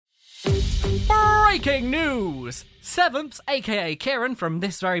Breaking news! Sevenths, aka Kieran from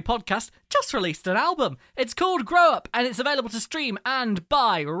this very podcast, just released an album. It's called Grow Up, and it's available to stream and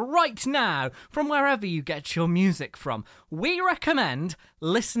buy right now from wherever you get your music from. We recommend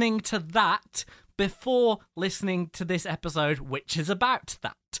listening to that before listening to this episode, which is about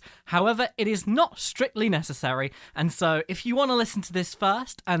that. However, it is not strictly necessary, and so if you want to listen to this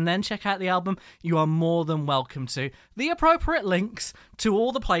first and then check out the album, you are more than welcome to. The appropriate links to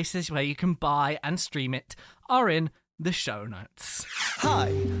all the places where you can buy and stream it are in the show notes.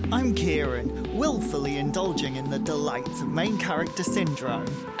 Hi, I'm Kieran, willfully indulging in the delights of main character syndrome.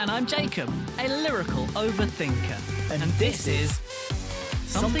 And I'm Jacob, a lyrical overthinker. And this is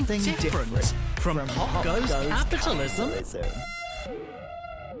something different from Pop Goes Capitalism.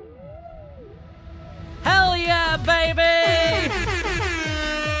 Hell yeah, baby!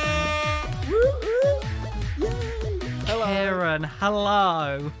 Hello. Kieran,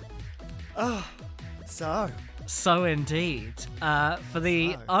 hello. So indeed. For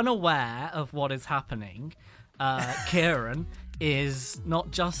the unaware of what is happening, Kieran is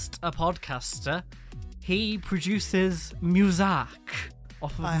not just a podcaster, he produces music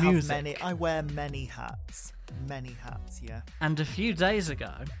off of music. I wear many hats. Many hats, yeah. And a few days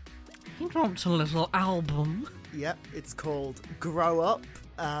ago, he dropped a little album. Yep, it's called Grow Up,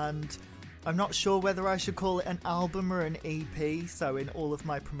 and I'm not sure whether I should call it an album or an EP, so in all of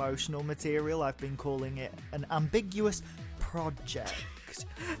my promotional material, I've been calling it an ambiguous project.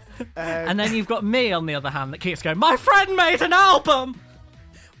 And then you've got me, on the other hand, that keeps going, my friend made an album!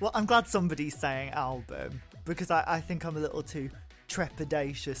 Well, I'm glad somebody's saying album, because I think I'm a little too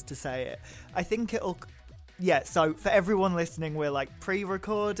trepidatious to say it. I think it'll... Yeah, so for everyone listening, we're like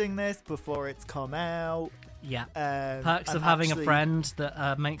pre-recording this before it's come out. Yeah. Perks of having a friend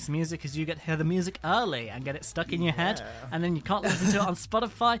that makes music is you get to hear the music early and get it stuck in your head, and then you can't listen to it on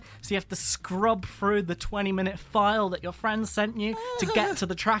Spotify, so you have to scrub through the 20-minute file that your friend sent you to get to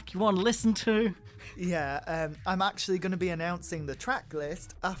the track you want to listen to. Yeah, I'm actually going to be announcing the track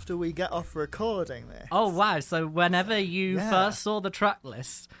list after we get off recording this. Oh, wow. So whenever you first saw the track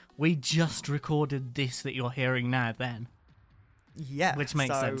list, we just recorded this that you're hearing now then. Yeah. Which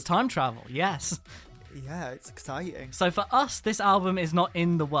makes sense. Time travel, yes. Yeah, it's exciting. So for us, this album is not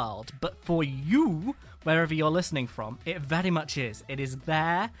in the world, but for you, wherever you're listening from, it very much is. It is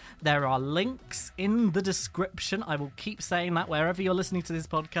there. There are links in the description. I will keep saying that wherever you're listening to this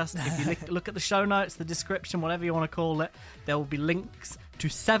podcast. If you look at the show notes, the description, whatever you want to call it, there will be links to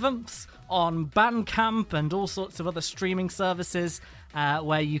Sevenths on Bandcamp and all sorts of other streaming services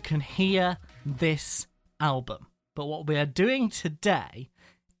where you can hear this album. But what we are doing today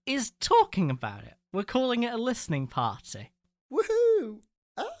is talking about it. We're calling it a listening party. Woohoo! Oh,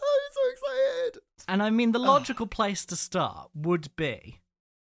 I'm so excited! And I mean, the logical place to start would be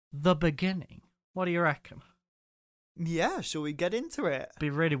the beginning. What do you reckon? Yeah, shall we get into it? It'd be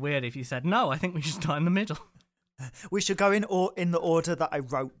really weird if you said, no, I think we should start in the middle. We should go in the order that I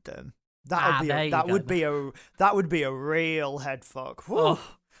wrote them. That would be a real head fuck.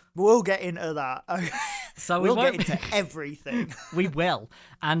 Oh. We'll get into that. So we'll get into everything. We will.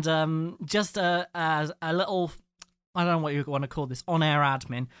 And just as a little, I don't know what you want to call this, on-air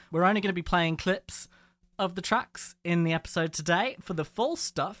admin, we're only going to be playing clips of the tracks in the episode today. For the full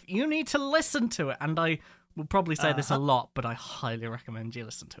stuff, you need to listen to it. And I will probably say this a lot, but I highly recommend you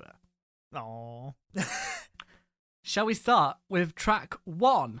listen to it. Aww. Shall we start with track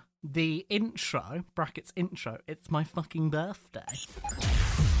 1, the intro, brackets intro, It's My Fucking Birthday.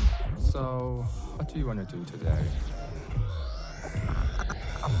 So, what do you want to do today?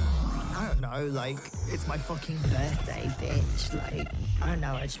 I don't know, like, it's my fucking birthday, bitch. Like, I don't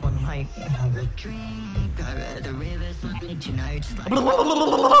know, I just want to, like, have a drink, go to the river, you know, just like...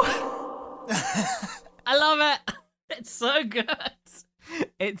 I love it! It's so good!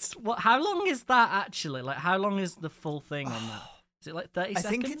 It's, how long is that actually? Like, how long is the full thing on that? Is it like 30 seconds? I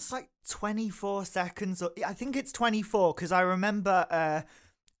think it's like 24 seconds. I think it's 24, because I remember...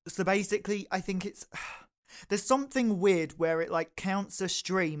 So basically, I think it's... There's something weird where it, like, counts a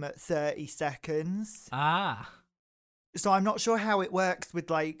stream at 30 seconds. Ah. So I'm not sure how it works with,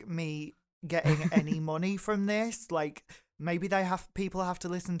 like, me getting any money from this. Like, maybe people have to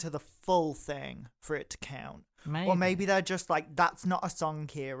listen to the full thing for it to count. Maybe. Or maybe they're just like, that's not a song,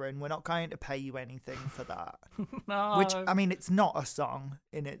 Kieran. We're not going to pay you anything for that. No. Which, I mean, it's not a song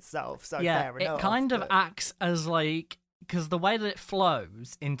in itself, so fair enough. It kind of acts as, like... Because the way that it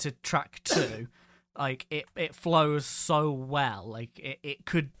flows into track 2, like, it flows so well. Like, it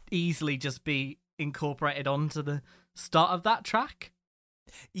could easily just be incorporated onto the start of that track.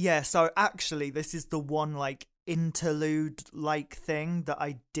 Yeah, so actually, this is the one, like, interlude-like thing that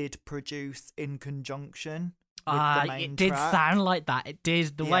I did produce in conjunction with the main it did track. sound like that. It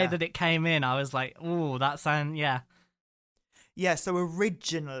did. The way Yeah. that it came in, I was like, "Ooh, that sound, yeah." Yeah, so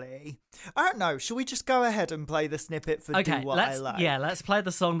originally, I don't know, shall we just go ahead and play the snippet for Okay, Do What I Like? let's play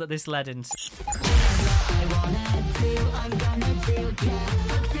the song that this led into.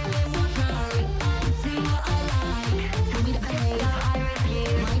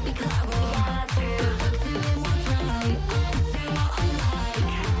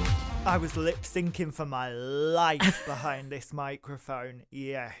 I was lip syncing for my life behind this microphone.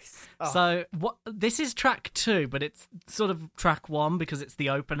 Yes. Oh, So what? This is track 2, but it's sort of track 1 because it's the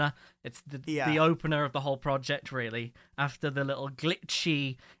opener. It's the opener of the whole project, really. After the little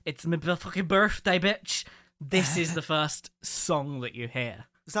glitchy, it's my fucking birthday, bitch. This is the first song that you hear.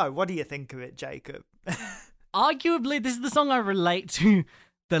 so what do you think of it, Jacob? Arguably, this is the song I relate to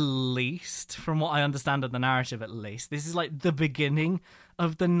the least, from what I understand of the narrative, at least. This is like the beginning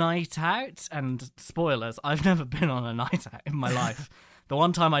of the night out, and spoilers, I've never been on a night out in my life. The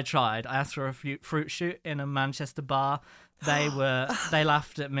one time I tried, I asked for a fruit shoot in a Manchester bar. They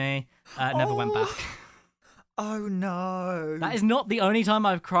laughed at me, never went back. Oh no. That is not the only time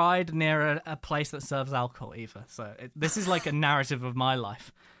I've cried near a place that serves alcohol either. So this is like a narrative of my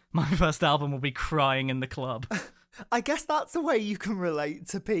life. My first album will be crying in the club. I guess that's a way you can relate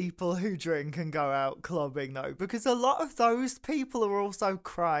to people who drink and go out clubbing, though, because a lot of those people are also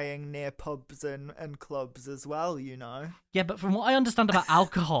crying near pubs and clubs as well, you know? Yeah, but from what I understand about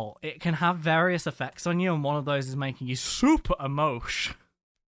alcohol, it can have various effects on you, and one of those is making you super emotion.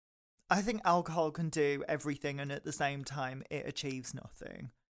 I think alcohol can do everything, and at the same time, it achieves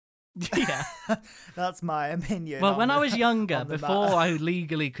nothing. Yeah. That's my opinion. Well, on when the- I was younger, on the before matter. I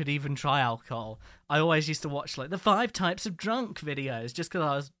legally could even try alcohol, I always used to watch like the 5 types of drunk videos just because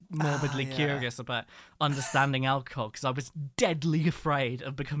I was morbidly yeah. curious about understanding alcohol, because I was deadly afraid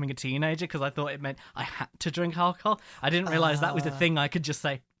of becoming a teenager because I thought it meant I had to drink alcohol. I didn't realise that was a thing I could just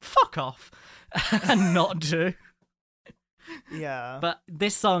say, fuck off, and not do. Yeah. But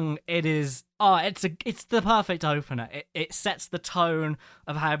this song, it's the perfect opener. It sets the tone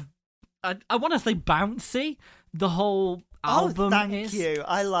of how I want to say bouncy the whole album thank is. you.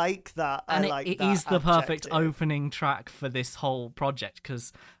 I like that. And I like it that is the perfect adjective. opening track for this whole project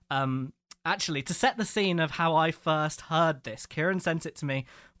because, actually, to set the scene of how I first heard this, Kieran sent it to me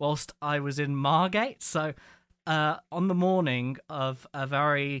whilst I was in Margate. So, on the morning of a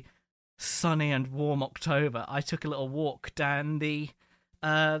very sunny and warm October, I took a little walk down the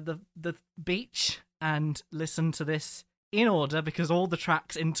beach and listened to this in order because all the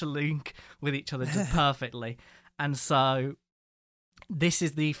tracks interlink with each other just perfectly. And so this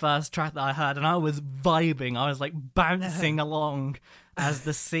is the first track that I heard, and I was vibing. I was like bouncing along as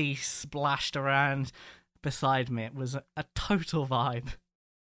the sea splashed around beside me. It was a total vibe.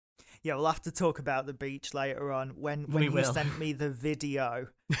 Yeah, we'll have to talk about the beach later on. When We you will. sent me the video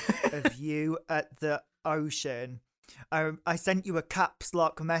of you at the ocean, I sent you a caps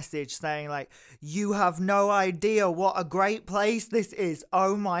lock message saying, like, you have no idea what a great place this is.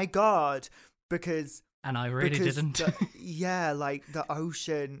 Oh my God. Because And I really didn't. like the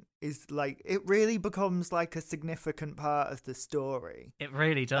ocean is like, it really becomes like a significant part of the story. It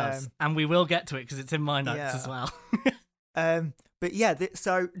really does. And we will get to it because it's in my notes yeah. as well. But yeah,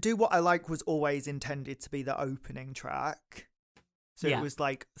 so Do What I Like was always intended to be the opening track. So Yeah. it was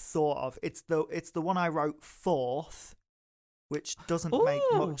like thought of. It's the one I wrote fourth, which doesn't make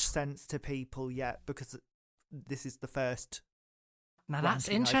Ooh. much sense to people yet because this is the first. Now that's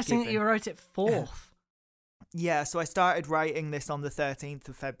ranking I've interesting that given. you wrote it fourth. Yeah, so I started writing this on the 13th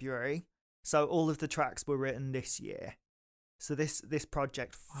of February. So all of the tracks were written this year. So this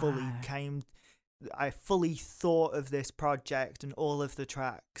project fully Wow. I fully thought of this project and all of the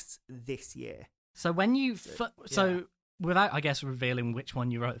tracks this year. So when you yeah. without I guess revealing which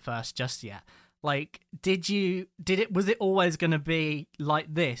one you wrote first just yet, like was it always going to be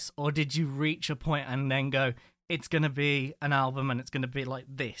like this, or did you reach a point and then go, it's going to be an album and it's going to be like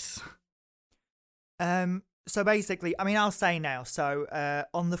this? So basically, I mean, I'll say now. So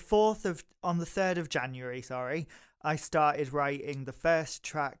on the 3rd of January, I started writing the first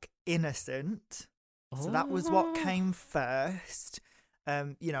track, Innocent. So that was what came first.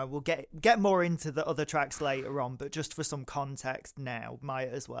 We'll get more into the other tracks later on, but just for some context now, might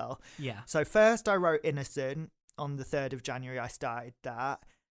as well. Yeah. So first I wrote Innocent on the 3rd of January. I started that.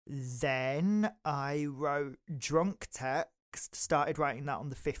 Then I wrote Drunk Text, started writing that on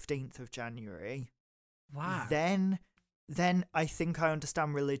the 15th of January. Wow. Then I Think I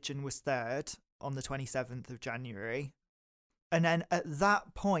Understand Religion was 3rd on the 27th of January. And then at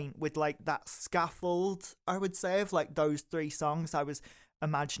that point, with like that scaffold, I would say, of like those 3 songs, I was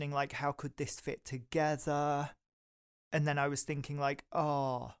imagining like, how could this fit together? And then I was thinking like,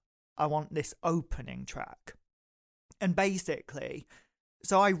 oh, I want this opening track. And basically,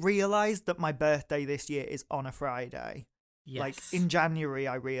 so I realised that my birthday this year is on a Friday. Yes. Like in January,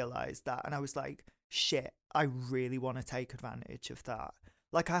 I realised that. And I was like, shit, I really want to take advantage of that.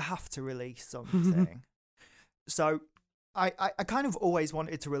 Like, I have to release something. So I kind of always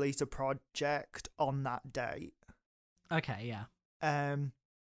wanted to release a project on that date. Okay, yeah.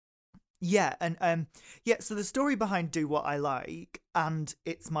 Yeah, and so the story behind Do What I Like and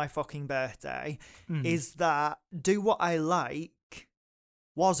It's My Fucking Birthday is that Do What I Like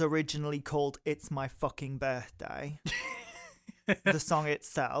was originally called It's My Fucking Birthday, the song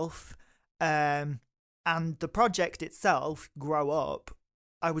itself, and the project itself, Grow Up,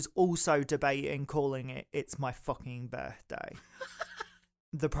 I was also debating calling it It's My Fucking Birthday,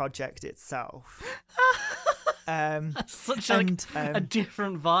 the project itself. That's such a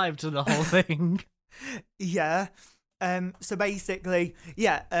different vibe to the whole thing. Yeah. So basically,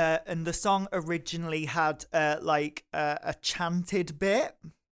 and the song originally had a chanted bit.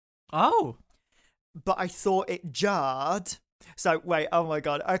 Oh. But I thought it jarred. So wait, oh my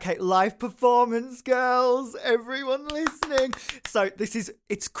god. Okay, live performance, girls, everyone listening. So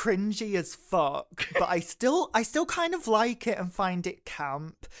it's cringy as fuck, but I still kind of like it and find it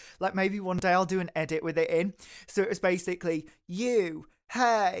camp. Like maybe one day I'll do an edit with it in. So it was basically,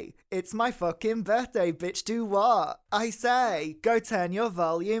 hey, it's my fucking birthday, bitch, do what I say. Go turn your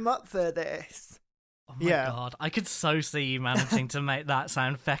volume up for this. Oh my god, I could so see you managing to make that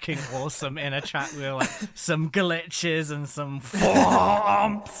sound fucking awesome in a track with like some glitches and some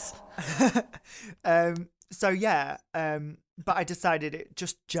thumps. But I decided it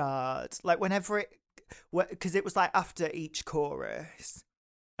just jarred. Like whenever because it was like after each chorus,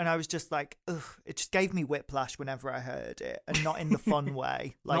 and I was just like, ugh, it just gave me whiplash whenever I heard it, and not in the fun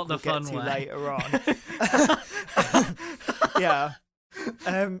way, like not the we'll fun get to way. later on. Yeah.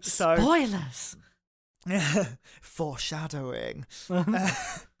 So spoilers. Foreshadowing.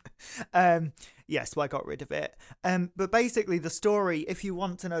 Yes, well, I got rid of it. But basically the story, if you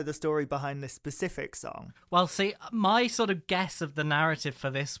want to know the story behind this specific song. Well, see, my sort of guess of the narrative for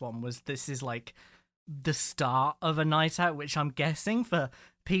this one was this is like the start of a night out, which I'm guessing for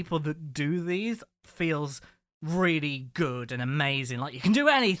people that do these feels really good and amazing. Like, you can do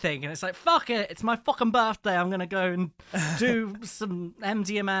anything, and it's like, fuck it, it's my fucking birthday, I'm gonna go and do some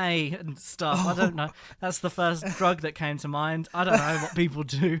MDMA and stuff. I don't know, that's the first drug that came to mind. I don't know what people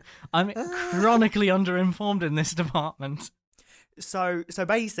do. I'm chronically underinformed in this department. So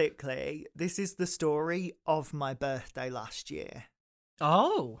basically, this is the story of my birthday last year.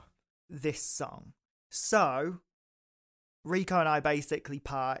 Oh. This song. So Rico and I basically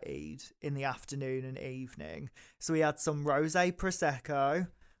partied in the afternoon and evening. So we had some rosé prosecco,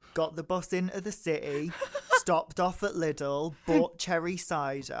 got the bus into the city, stopped off at Lidl, bought cherry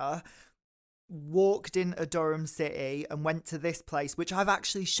cider, walked into Durham City and went to this place, which I've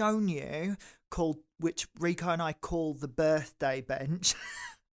actually shown you, which Rico and I call the birthday bench.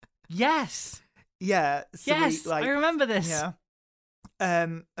 Yes. Yeah. So yes, I remember this. Yeah.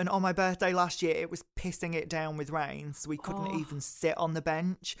 And on my birthday last year, it was pissing it down with rain, so we couldn't even sit on the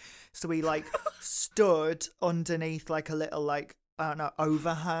bench. So we stood underneath a little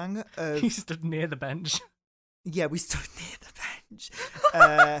overhang. You stood near the bench. Yeah, we stood near the bench.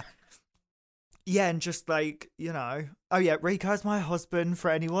 And just oh yeah, Rico's my husband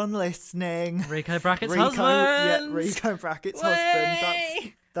for anyone listening. Rico Brackett's husband. Yeah, Rico Brackett's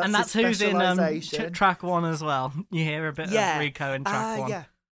husband. That's who's in track 1 as well. You hear a bit of Rico in track 1.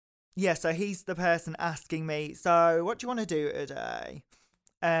 Yeah, so he's the person asking me, so what do you want to do today?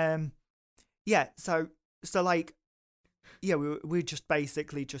 We just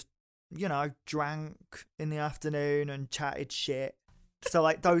basically drank in the afternoon and chatted shit. So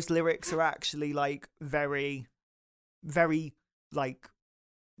those lyrics are actually very, very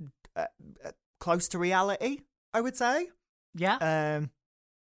close to reality, I would say. Yeah.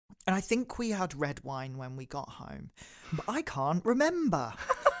 And I think we had red wine when we got home, but I can't remember.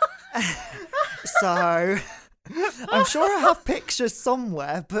 So I'm sure I have pictures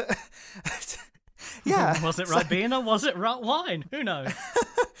somewhere, but yeah. Was it Ribena? Or was it rat wine? Who knows?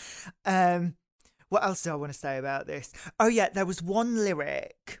 What else do I want to say about this? Oh yeah, there was one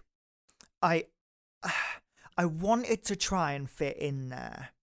lyric I wanted to try and fit in there,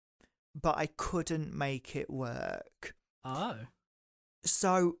 but I couldn't make it work. Oh.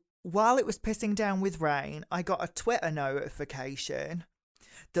 So while it was pissing down with rain, I got a Twitter notification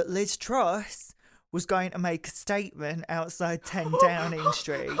that Liz Truss was going to make a statement outside 10 Downing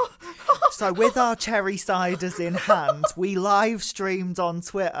Street. So with our cherry ciders in hand, we live streamed on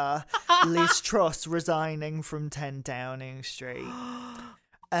Twitter Liz Truss resigning from 10 Downing Street.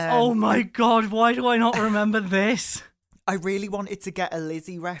 Oh my God, why do I not remember this? I really wanted to get a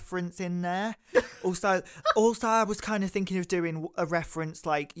Lizzie reference in there. Also, I was kind of thinking of doing a reference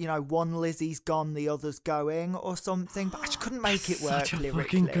like, you know, one Lizzie's gone, the other's going, or something, but I just couldn't make it work Such a lyrically.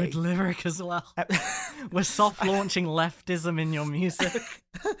 fucking good lyric as well. We're soft launching leftism in your music.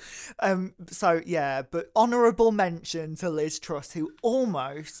 So yeah, but honourable mention to Liz Truss, who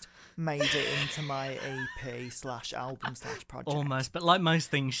almost made it into my EP/album/project. Almost, but like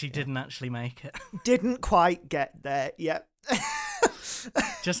most things, she didn't actually make it. Didn't quite get there yet.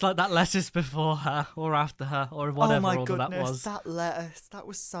 Just like that lettuce before her, or after her, or whatever Oh my order goodness, that was. that lettuce, that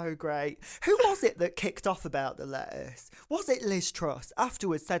was so great. Who was it that kicked off about the lettuce? Was it Liz Truss?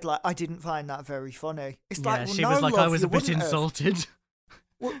 Afterwards said, like, I didn't find that very funny. It's Yeah, like, well, she no, was like, love, I was you a bit wouldn't have. insulted.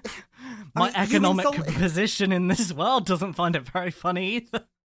 Well, My I mean, you economic insulted- position in this world doesn't find it very funny either.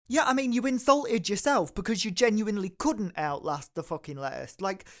 Yeah, I mean, you insulted yourself because you genuinely couldn't outlast the fucking lettuce.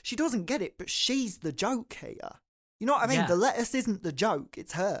 Like, she doesn't get it, but she's the joke here. You know what I mean? Yeah. The lettuce isn't the joke,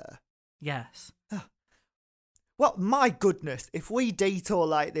 it's her. Yes. Well, my goodness, if we detour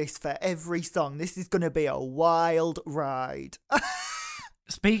like this for every song, this is going to be a wild ride.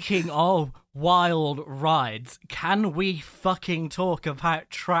 Speaking of wild rides, can we fucking talk about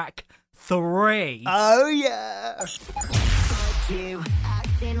track 3? Oh, yeah. You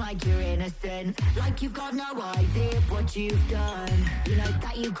acting like you're innocent, like you've got no idea what you've done. You know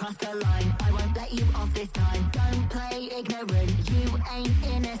that you crossed the line. I won't let you off this time. Don't play ignorant. You ain't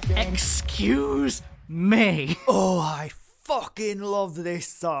innocent. Excuse me. Oh, I fucking love this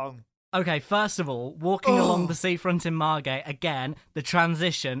song. Okay, first of all, walking along the seafront in Margate, again, the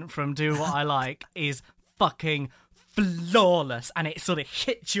transition from Do What I Like is fucking flawless, and it sort of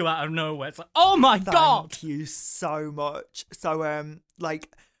hits you out of nowhere. It's like, oh my God! Thank you so much. So, like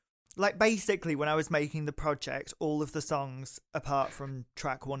basically, when I was making the project, all of the songs apart from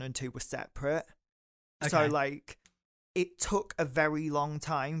track 1 and 2 were separate. So, Okay. like, it took a very long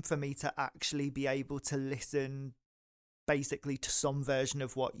time for me to actually be able to listen, basically, to some version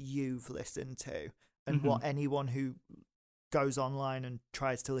of what you've listened to, and what anyone who goes online and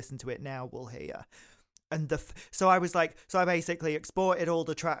tries to listen to it now will hear. And so I basically exported all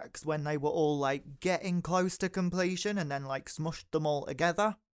the tracks when they were all like getting close to completion, and then like smushed them all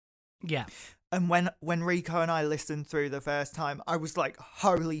together. Yeah. And when Rico and I listened through the first time, I was like,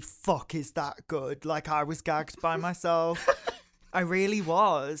 holy fuck, is that good? Like, I was gagged by myself. I really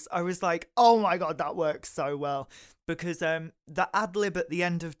was. I was like, oh my God, that works so well. Because the ad-lib at the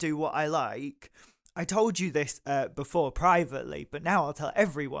end of Do What I Like, I told you this before privately, but now I'll tell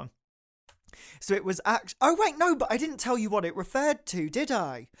everyone. So it was oh wait, no, but I didn't tell you what it referred to, did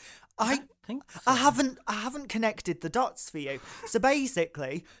I? I think so. I haven't connected the dots for you. So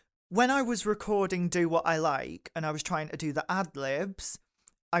basically, when I was recording Do What I Like and I was trying to do the ad-libs,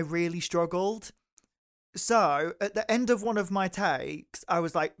 I really struggled. So at the end of one of my takes, I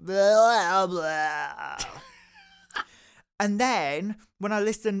was like, blah, blah. And then when I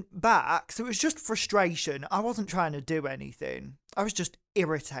listened back, so it was just frustration. I wasn't trying to do anything. I was just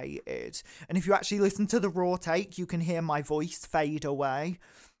irritated. And if you actually listen to the raw take, you can hear my voice fade away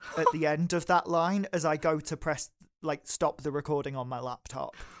at the end of that line as I go to press, like, stop the recording on my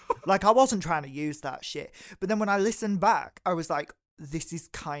laptop. Like, I wasn't trying to use that shit. But then when I listened back, I was like, this is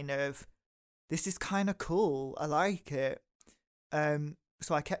kind of cool. I like it. So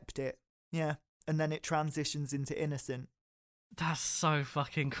I kept it. Yeah. And then it transitions into Innocent. That's so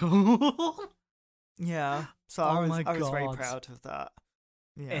fucking cool. Yeah. So Oh I my was very God. proud of that.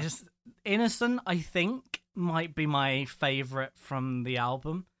 Yeah. Innocent, I think, might be my favourite from the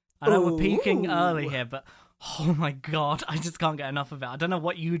album. I know we're peaking early Ooh. here, but oh my God, I just can't get enough of it. I don't know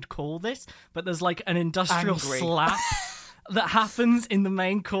what you'd call this, but there's like an industrial Angry. slap that happens in the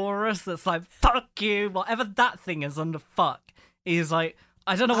main chorus that's like, fuck you, whatever that thing is under fuck is like,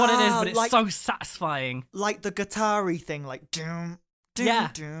 I don't know what it is, but it's like- so satisfying. Like the guitar-y thing, like doom, doom, Yeah.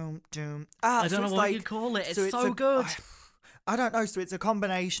 doom, doom. I So don't know it's what like, you'd call it. It's so so a- good. I don't know. So it's a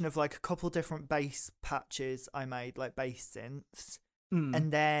combination of like a couple different bass patches I made, like bass synths,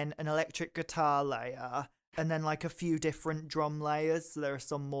 and then an electric guitar layer, and then like a few different drum layers. So there are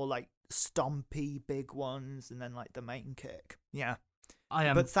some more like stompy big ones, and then like the main kick. Yeah. I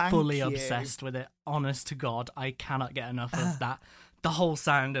am But thank fully you. obsessed with it. Honest to God, I cannot get enough of that. The whole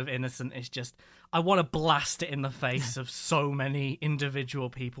sound of Innocent is just... I want to blast it in the face of so many individual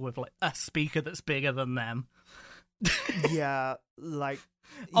people with like a speaker that's bigger than them. Yeah, like.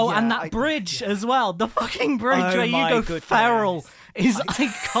 Oh, yeah, and that bridge as well. The fucking bridge Oh where you my go goodness. feral is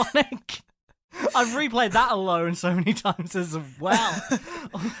iconic. I've replayed that alone so many times as well.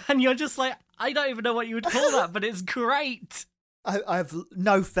 And you're just like, I don't even know what you would call that, but it's great. I've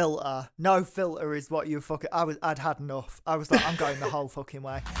no filter. No filter is what you fucking. I'd had enough. I was like, I'm going the whole fucking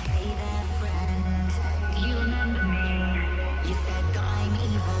way. Hey there, friend. Do you remember me? You said that I'm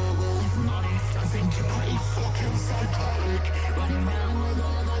evil. Well, if I'm honest, I think you're pretty fucking psychotic. Running around with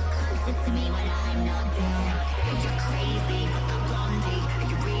all those closest to me when I'm not there. You're crazy, fuck a blondie. Are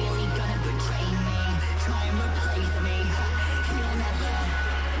you really gonna betray me? Try and replace me. You'll never.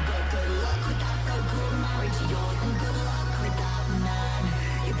 But good luck with that so-called marriage of yours, and good luck with that man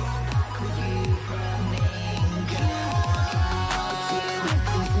you brought back with you from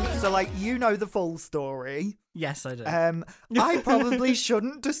England. So, like, you know the full story. Yes, I do. I probably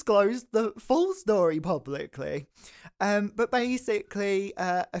shouldn't disclose the full story publicly. But basically,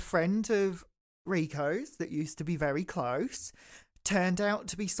 a friend of Rico's that used to be very close turned out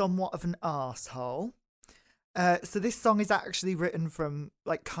to be somewhat of an arsehole. So this song is actually written from,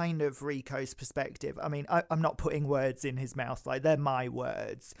 like, kind of Rico's perspective. I mean, I'm not putting words in his mouth, like, they're my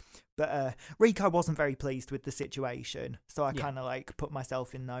words. But Rico wasn't very pleased with the situation, so I kind of, like, put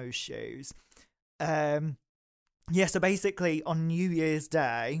myself in those shoes. Yeah, so basically, on New Year's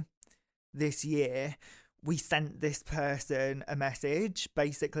Day this year, we sent this person a message,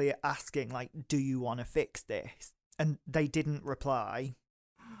 basically asking, like, do you want to fix this? And they didn't reply.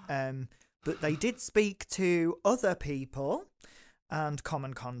 But they did speak to other people and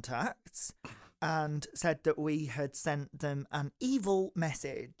common contacts and said that we had sent them an evil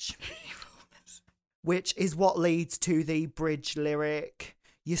message. Which is what leads to the bridge lyric,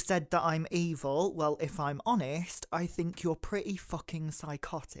 you said that I'm evil. Well, if I'm honest, I think you're pretty fucking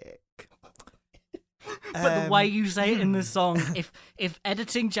psychotic. But the way you say it in the song, if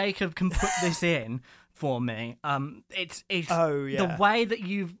editing Jacob can put this in for me, it's the way that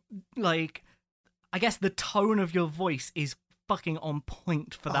you've, like, I guess the tone of your voice is fucking on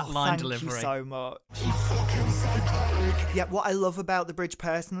point for that line delivery. Thank you so much. Yeah, what I love about the bridge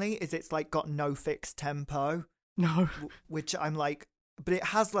personally is it's, like, got no fixed tempo. No. Which I'm like, but it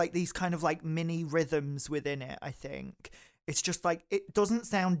has, like, these kind of, like, mini rhythms within it, I think. It's just, like, it doesn't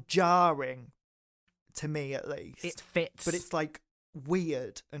sound jarring, to me at least. It fits. But it's, like,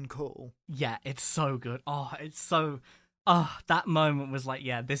 weird and cool. Yeah, it's so good. Oh, it's so... Oh, that moment was like,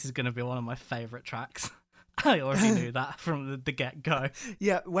 yeah, this is going to be one of my favourite tracks. I already knew that from the get-go.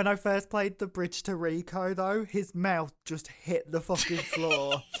 Yeah, when I first played the bridge to Rico, though, his mouth just hit the fucking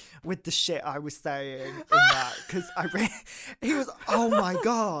floor with the shit I was saying in that. Because he was, oh my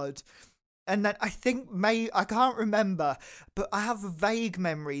God. And then I think, I can't remember, but I have a vague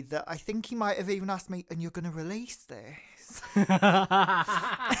memory that I think he might have even asked me, and you're going to release this?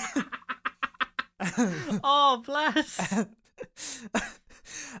 Oh, bless.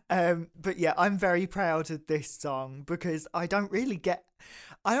 But yeah, I'm very proud of this song because I don't really get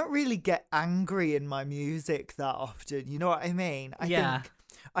angry in my music that often. You know what I mean? I think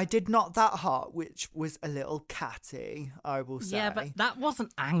I did Not That Hot, which was a little catty, I will say. Yeah, but that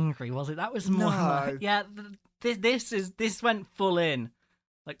wasn't angry, was it? That was more like, this went full in.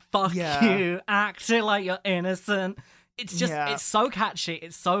 Like, fuck you, acting like you're innocent. It's just, it's so catchy.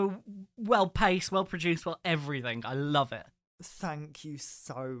 It's so well paced, well produced, well everything. I love it. Thank you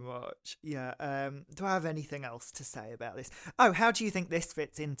so much. Yeah. Do I have anything else to say about this? Oh, how do you think this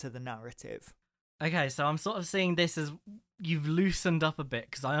fits into the narrative? Okay, so I'm sort of seeing this as you've loosened up a bit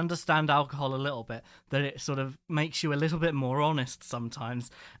because I understand alcohol a little bit, that it sort of makes you a little bit more honest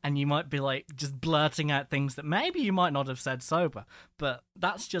sometimes, and you might be like just blurting out things that maybe you might not have said sober, but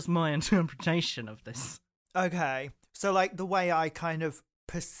that's just my interpretation of this. Okay, so like the way I kind of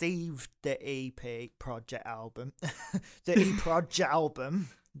perceived the EP project album, the E-Proj album,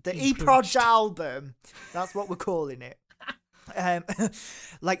 that's what we're calling it.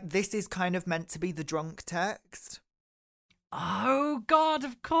 Like this is kind of meant to be the drunk text. Oh God,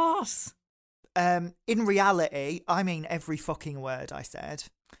 of course. In reality, I mean every fucking word I said.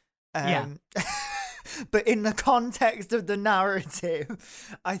 But in the context of the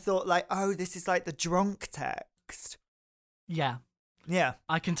narrative, I thought like, oh, this is like the drunk text. Yeah. Yeah.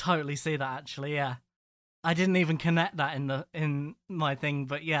 I can totally see that actually, yeah. I didn't even connect that in my thing,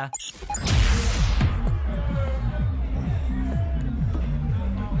 but yeah.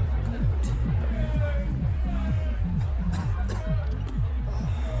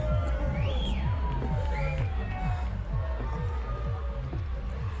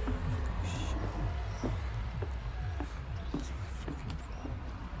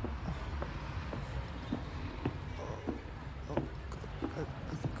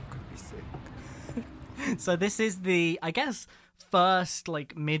 So this is the, I guess, first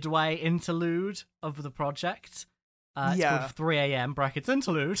like midway interlude of the project. It's Yeah. called 3 a.m. brackets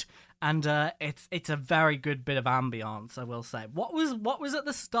interlude, and it's a very good bit of ambience, I will say. What was at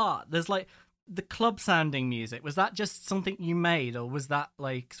the start? There's like the club sounding music. Was that just something you made, or was that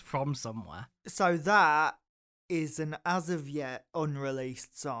like from somewhere? So that is an as of yet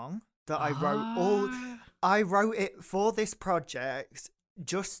unreleased song that I wrote. I wrote it for this project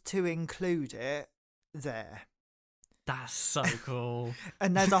just to include it there. That's so cool.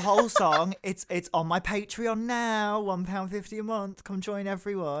 And there's a whole song. It's on my Patreon now. £1.50 a month. Come join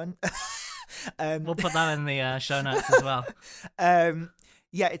everyone. We'll put that in the show notes as well.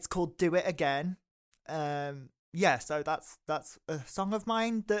 Yeah, it's called "Do It Again." Yeah, so that's a song of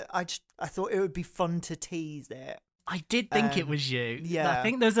mine that I thought it would be fun to tease it. I did think it was you. yeah. I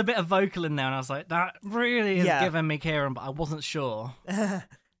think there's a bit of vocal in there, and I was like, that really is Yeah. giving me Kieran, but I wasn't sure.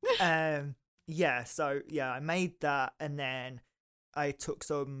 Yeah, so yeah, I made that, and then I took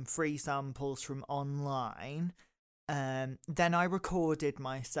some free samples from online. Then I recorded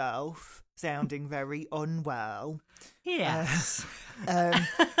myself sounding very unwell. Yes. And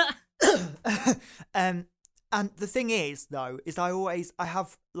the thing is, though, is I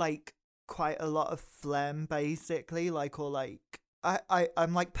have like quite a lot of phlegm, basically,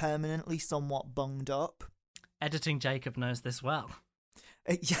 I'm like permanently somewhat bunged up. Editing Jacob knows this well.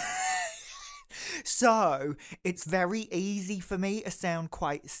 Yeah. So it's very easy for me to sound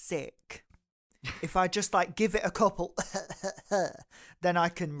quite sick. If I just like give it a couple, then I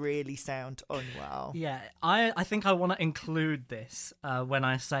can really sound unwell. Yeah, I think I want to include this when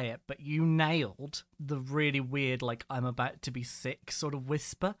I say it, but you nailed the really weird, like, I'm about to be sick sort of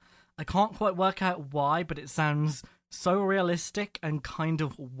whisper. I can't quite work out why, but it sounds so realistic and kind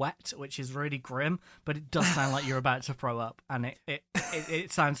of wet, which is really grim, but it does sound like you're about to throw up, and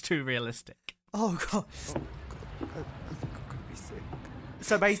it sounds too realistic. Oh god. I think I'm gonna be sick.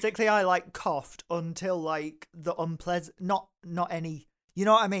 So basically, I like coughed until like the unpleasant, not any, you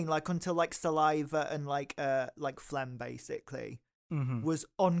know what I mean, like until like saliva and like phlegm basically was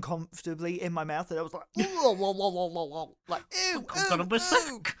uncomfortably in my mouth, and I was like, like ew, I'm gonna be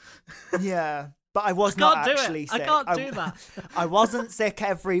sick. yeah. But I was not Can't do actually it. sick. I can't do that. I wasn't sick,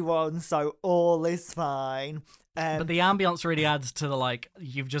 everyone, so all is fine. But the ambience really adds to the, like,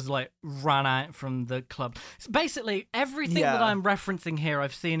 you've just, like, ran out from the club. Basically, everything that I'm referencing here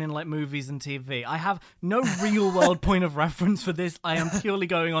I've seen in, like, movies and TV. I have no real-world point of reference for this. I am purely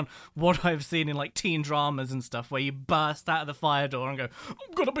going on what I've seen in, like, teen dramas and stuff, where you burst out of the fire door and go,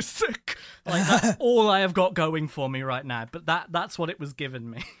 I'm gonna be sick! Like, that's all I have got going for me right now. But that's what it was given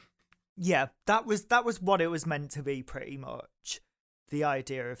me. Yeah, that was what it was meant to be, pretty much. The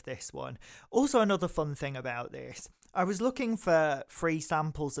idea of this one. Also, another fun thing about this, I was looking for free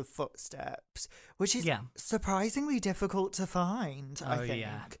samples of Footsteps, which is surprisingly difficult to find, I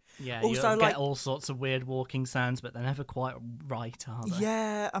think. Yeah, also, you like, get all sorts of weird walking sounds, but they're never quite right, are they?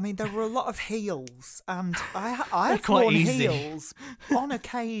 Yeah, I mean, there were a lot of heels, and I've quite worn easy. heels on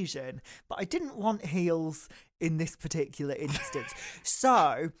occasion, but I didn't want heels in this particular instance.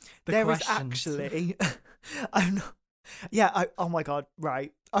 So, there is actually... I'm not... Yeah, oh my god,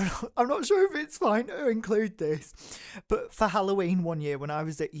 right. I'm not sure if it's fine to include this, but for Halloween one year when I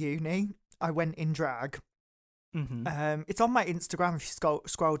was at uni, I went in drag. Mm-hmm. It's on my Instagram if you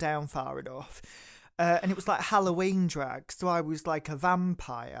scroll down far enough. And it was like Halloween drag, so I was like a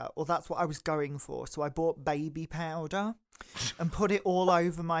vampire, or that's what I was going for. So I bought baby powder and put it all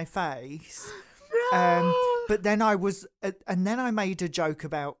over my face. But then I made a joke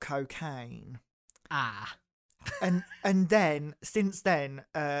about cocaine. And then since then,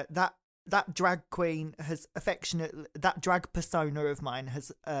 that drag queen has that drag persona of mine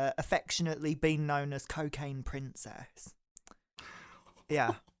has affectionately been known as Cocaine Princess.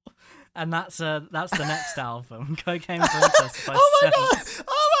 Yeah. And that's the next album, Cocaine Princess by Oh my Seventh. god!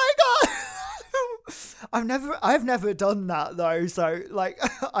 Oh my god! I've never done that though, so like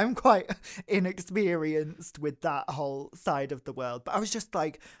I'm quite inexperienced with that whole side of the world. But I was just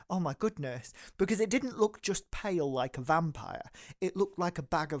like, oh my goodness, because it didn't look just pale like a vampire. It looked like a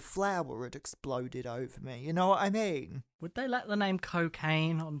bag of flour had exploded over me. You know what I mean? Would they let the name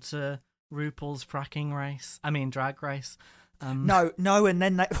cocaine onto RuPaul's Drag Race? No, and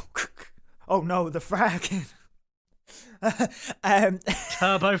then they... Oh no, the fracking.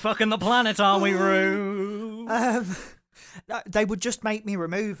 Turbo fucking the planet, aren't we, Ru? They would just make me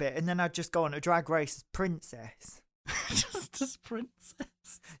remove it, and then I'd just go on a Drag Race as Princess. just as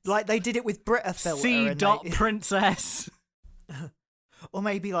Princess. Like they did it with Brita filter. Princess. Or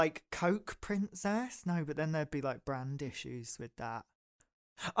maybe like Coke Princess. No, but then there'd be like brand issues with that.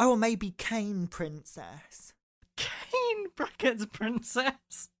 Oh, or maybe Kane Princess. Kane brackets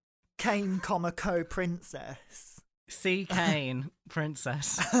princess. Kane, co princess. C Kane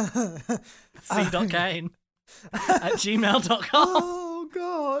princess. C.Kane at gmail.com. Oh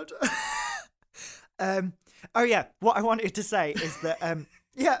God. Oh yeah. What I wanted to say is that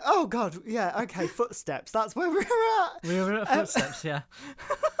yeah. Oh God. Yeah. Okay. Footsteps. That's where we're at. We were at footsteps. Yeah.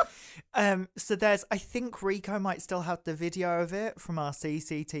 So I think Rico might still have the video of it from our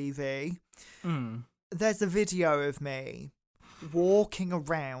CCTV. There's a video of me walking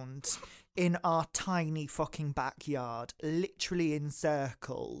around in our tiny fucking backyard, literally in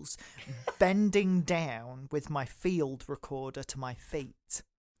circles, bending down with my field recorder to my feet.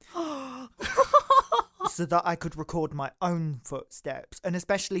 So that I could record my own footsteps. And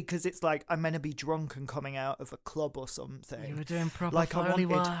especially because it's like I'm meant to be drunk and coming out of a club or something. You were doing proper Foley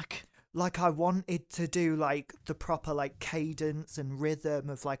work. Like I wanted to do like the proper like cadence and rhythm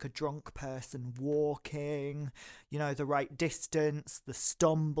of like a drunk person walking, you know, the right distance, the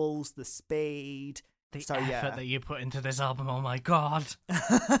stumbles, the speed. The effort that you put into this album, oh my God.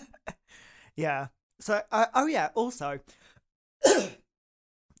 Yeah. So, also,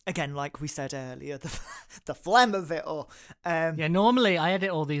 again, like we said earlier, the phlegm of it all. Yeah, normally I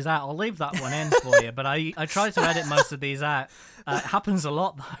edit all these out. I'll leave that one in for you, but I try to edit most of these out. It happens a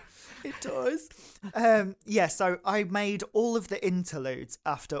lot, though. It does. Yeah, so I made all of the interludes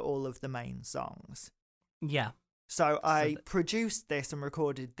after all of the main songs. Yeah. So I produced this and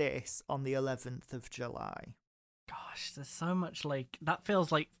recorded this on the 11th of July. Gosh, there's so much, like, that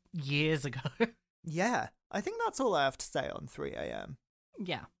feels like years ago. Yeah, I think that's all I have to say on 3am.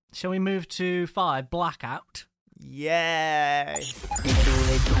 Yeah. Shall we move to 5, Blackout? Yay!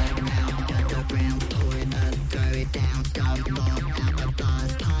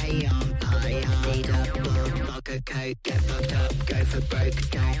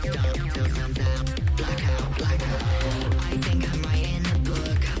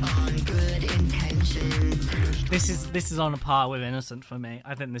 This is on a par with Innocent for me.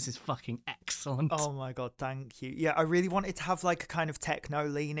 I think this is fucking excellent. Oh my God, thank you. Yeah, I really wanted to have like a kind of techno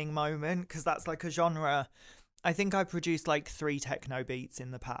leaning moment because that's like a genre. I think I produced like 3 techno beats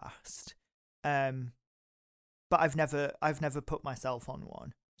in the past. But I've never put myself on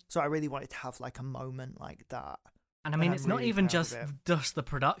one. So I really wanted to have like a moment like that. And I mean, it's not even just the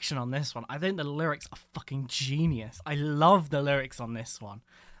production on this one. I think the lyrics are fucking genius. I love the lyrics on this one.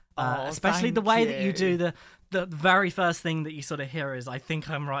 Especially the way that you do the very first thing that you sort of hear is, I think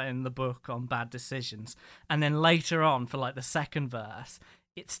I'm writing the book on bad decisions. And then later on, for like the second verse,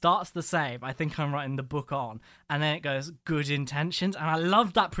 it starts the same, I think I'm writing the book on, and then it goes, good intentions. And I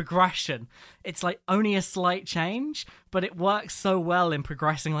love that progression. It's like only a slight change, but it works so well in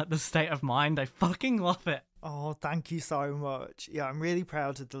progressing like the state of mind. I fucking love it. Oh, thank you so much. Yeah, I'm really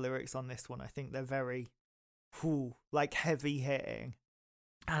proud of the lyrics on this one. I think they're very, like heavy hitting.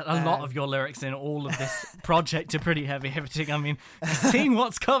 A lot of your lyrics in all of this project are pretty heavy hitting. I mean, seeing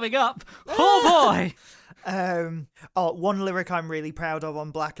what's coming up. Oh boy! One lyric I'm really proud of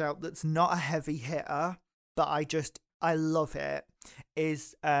on Blackout that's not a heavy hitter, but I love it,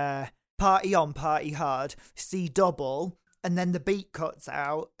 is party on, party hard, see double, and then the beat cuts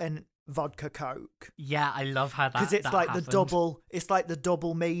out and vodka coke. Yeah, I love how that because it's like happened. It's like the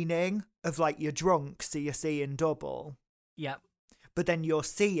double meaning of like you're drunk, so you're seeing double. Yep. But then you're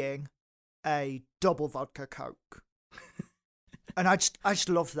seeing a double vodka coke. And I just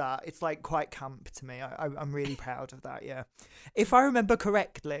love that. It's like quite camp to me. I'm really proud of that, yeah. If I remember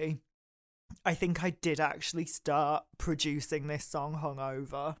correctly, I think I did actually start producing this song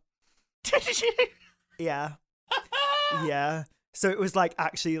hungover. Did you? Yeah. Yeah. So it was like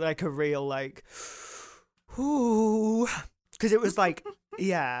actually like a real like, ooh. Because it was like,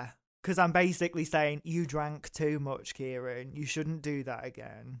 yeah. Because I'm basically saying, you drank too much, Kieran. You shouldn't do that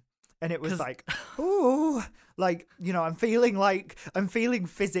again. And it was like, ooh, like, you know, I'm feeling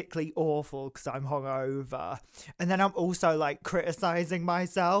physically awful because I'm hungover. And then I'm also like criticizing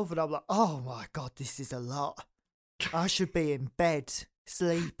myself. And I'm like, oh my God, this is a lot. I should be in bed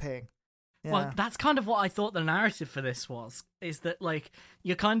sleeping. Yeah. Well, that's kind of what I thought the narrative for this was, is that, like,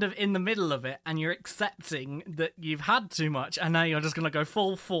 you're kind of in the middle of it and you're accepting that you've had too much and now you're just going to go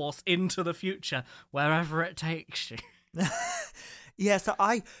full force into the future, wherever it takes you. Yeah, so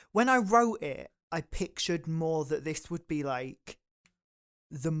when I wrote it, I pictured more that this would be, like,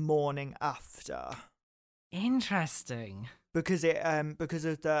 the morning after. Interesting. Because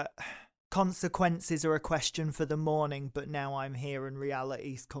of the consequences are a question for the morning, but now I'm here and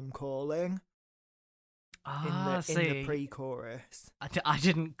reality's come calling. In the pre-chorus. I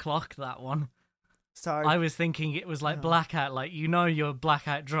didn't clock that one. So I was thinking it was like blackout, like you're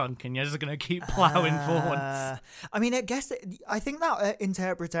blackout drunk and you're just going to keep ploughing forwards. I mean, I think that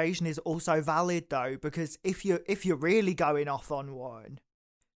interpretation is also valid though, because if you're really going off on one,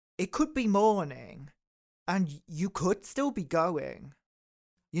 it could be morning, and you could still be going.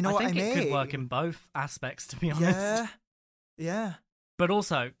 You know what I mean? I think it could work in both aspects, to be honest. Yeah. But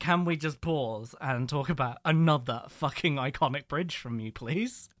also, can we just pause and talk about another fucking iconic bridge from you,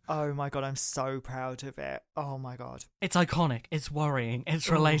 please? Oh my god, I'm so proud of it. Oh my god. It's iconic, it's worrying, it's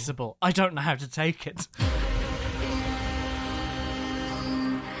relatable. I don't know how to take it.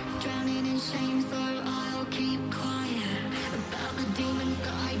 Drowning in shame, so I'll keep quiet about the demons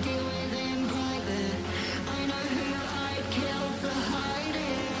that I deal with in private. I know who I'd kill to hide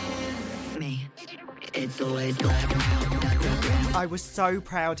it. Me. It's always black. I was so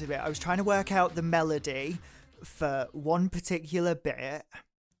proud of it. I was trying to work out the melody for one particular bit,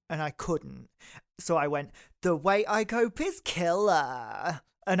 and I couldn't. So I went, the way I cope is killer.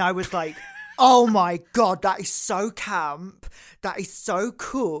 And I was like, oh my god, that is so camp. That is so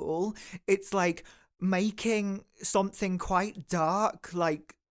cool. It's like making something quite dark,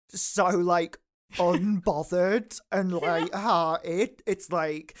 like so like unbothered and light-hearted. It's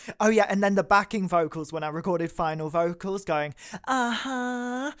like, oh yeah, and then the backing vocals when I recorded final vocals going,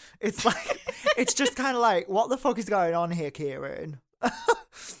 it's like, it's just kind of like, what the fuck is going on here, Kieran?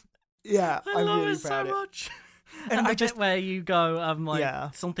 Yeah, I love really it so proud of it. much. And And I the just bit where you go,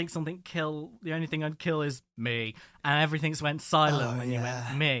 Yeah. something kill, the only thing I'd kill is me. And everything's went silent when you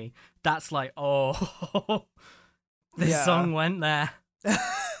went me. That's like, this Yeah. song went there.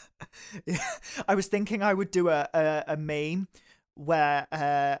 Yeah. I was thinking I would do a meme where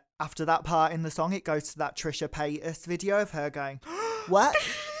after that part in the song it goes to that Trisha Paytas video of her going, what?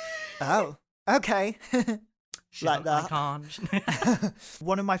 Oh, okay. She's Like that. I can't.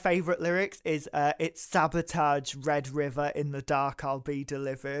 One of my favourite lyrics is it's sabotage Red River in the dark I'll be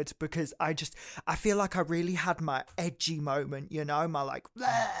delivered, because I feel like I really had my edgy moment, you know, my like blah,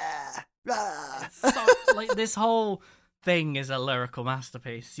 blah. So, like, this whole thing is a lyrical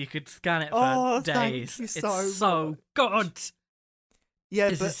masterpiece. You could scan it for thank days. you It's so so good. Yeah,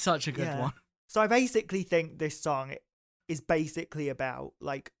 This but is such a good yeah. one. So I basically think this song is basically about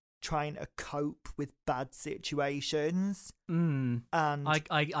like trying to cope with bad situations. And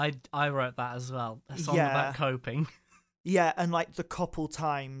I wrote that as well. A song Yeah. about coping. yeah, and like the couple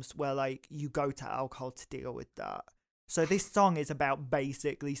times where like you go to alcohol to deal with that. So this song is about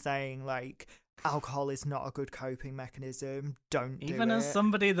basically saying like alcohol is not a good coping mechanism. Don't do Even it. as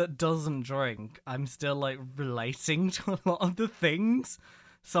somebody that doesn't drink, I'm still like relating to a lot of the things.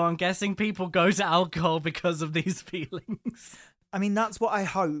 So I'm guessing people go to alcohol because of these feelings. I mean, that's what I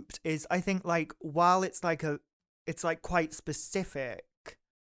hoped. Is I think like while it's like quite specific,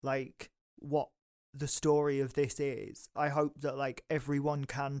 like what the story of this is. I hope that like everyone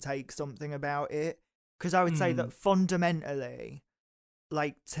can take something about it, because I would say that fundamentally,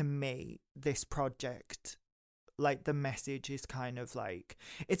 like to me, this project, like the message is kind of like,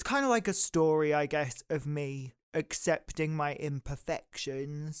 it's kind of like a story, I guess, of me accepting my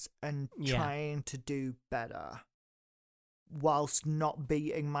imperfections and trying to do better, whilst not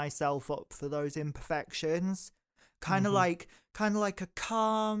beating myself up for those imperfections. Kind of like a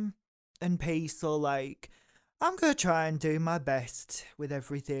calm and peaceful, like, I'm gonna try and do my best with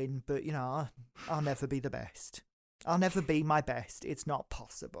everything, but you know, I'll never be the best. I'll never be my best. It's not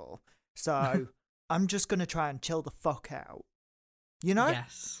possible. So I'm just gonna try and chill the fuck out. You know?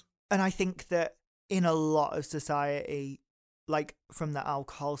 Yes. And I think that in a lot of society, like from the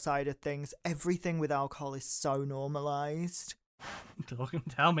alcohol side of things, everything with alcohol is so normalized.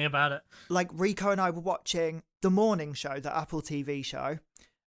 Tell me about it. Like Rico and I were watching The Morning Show, the Apple TV show,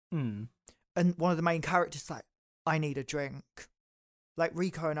 and one of the main characters like, I need a drink. Like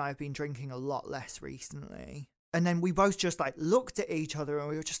Rico and I have been drinking a lot less recently. And then we both just like looked at each other and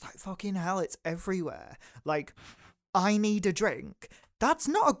we were just like, fucking hell, it's everywhere. Like, I need a drink. That's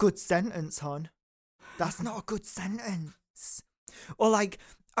not a good sentence, hon. That's not a good sentence. Or like,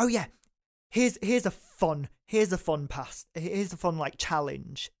 oh yeah, here's a fun like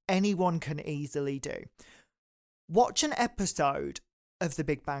challenge anyone can easily do. Watch an episode of The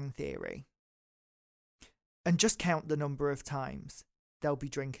Big Bang Theory and just count the number of times they'll be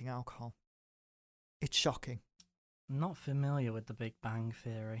drinking alcohol. It's shocking. I'm not familiar with The Big Bang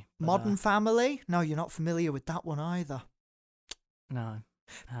Theory. But, Modern Family? No, you're not familiar with that one either. No.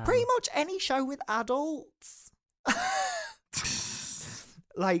 Pretty much any show with adults.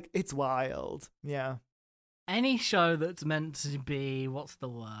 Like, it's wild. Yeah. Any show that's meant to be, what's the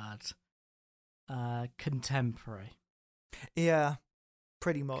word? Contemporary. Yeah.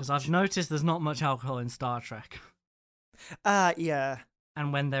 pretty much. Because I've noticed there's not much alcohol in Star Trek. Yeah.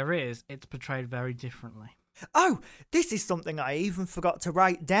 And when there is, it's portrayed very differently. Oh, this is something I even forgot to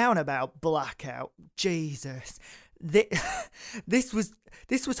write down about Blackout. Jesus. This was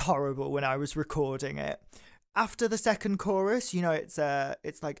horrible when I was recording it. After the second chorus, you know, it's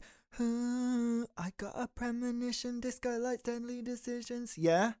like, I got a premonition, disco lights, deadly decisions.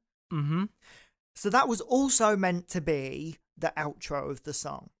 Yeah? Mm-hmm. So that was also meant to be the outro of the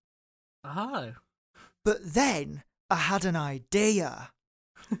song. Oh. But then I had an idea.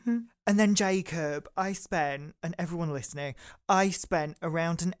 And then Jacob, and everyone listening, I spent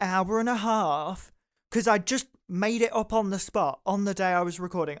around an hour and a half, because I just made it up on the spot on the day I was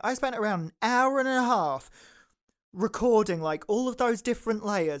recording. I spent around an hour and a half recording like all of those different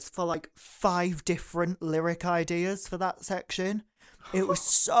layers for like 5 different lyric ideas for that section. It was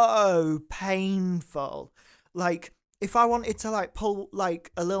so painful. Like, if I wanted to like pull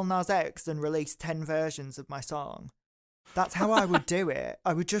like a Lil Nas X and release 10 versions of my song, that's how I would do it.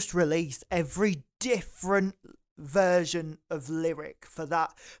 I would just release every different version of lyric for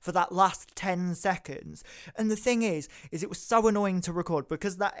that last 10 seconds. And the thing is it was so annoying to record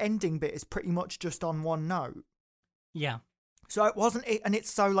because that ending bit is pretty much just on one note. Yeah. So it wasn't it, and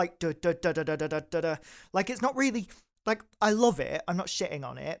it's so like da da da da da da da da. Like, it's not really like, I love it. I'm not shitting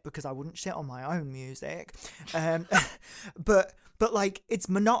on it because I wouldn't shit on my own music. But like, it's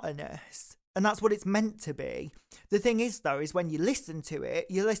monotonous. And that's what it's meant to be. The thing is, though, is when you listen to it,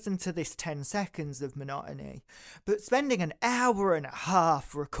 you listen to this 10 seconds of monotony. But spending an hour and a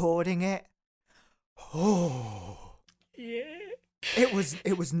half recording it, yeah, it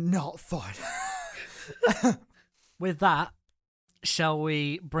was not fun. With that, shall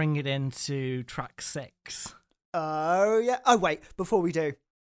we bring it into track 6? Oh, yeah. Oh, wait, before we do.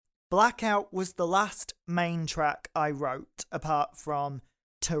 Blackout was the last main track I wrote, apart from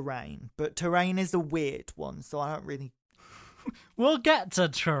Terrain, but Terrain is a weird one, so I don't really... We'll get to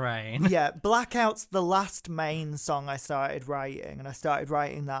Terrain. Yeah, Blackout's the last main song I started writing, and I started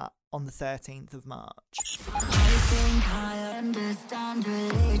writing that on the 13th of March. I think I understand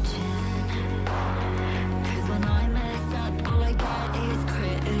religion, 'cause when I mess up, all I get is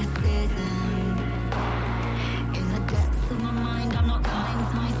criticism. In the depths of my mind, I'm not kind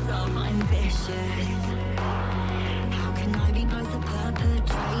to myself, I'm vicious. How can I be both a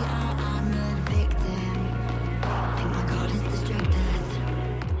perpetrator and the victim? I think my God is the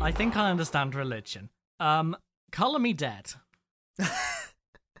strictest. I think I understand religion. Colour Me Dead.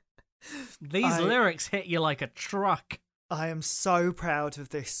 These lyrics hit you like a truck. I am so proud of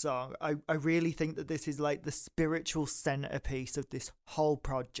this song. I really think that this is like the spiritual centerpiece of this whole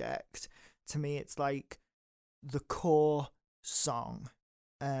project. To me, it's like the core song.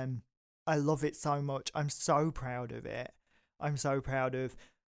 I love it so much. I'm so proud of it. I'm so proud of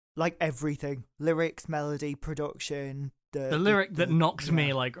like everything. Lyrics, melody, production. The lyric that knocked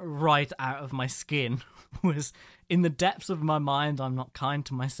me like right out of my skin was, in the depths of my mind, I'm not kind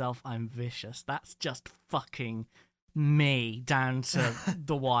to myself, I'm vicious. That's just fucking me down to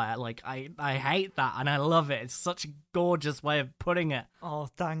the wire. Like, I hate that and I love it. It's such a gorgeous way of putting it. Oh,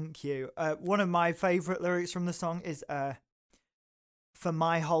 thank you. One of my favourite lyrics from the song is, for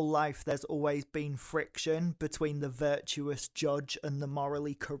my whole life, there's always been friction between the virtuous judge and the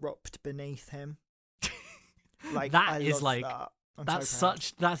morally corrupt beneath him. Like, that is love like that. that's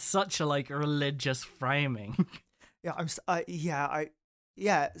such a like religious framing. Yeah,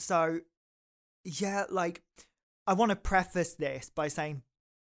 like, I want to preface this by saying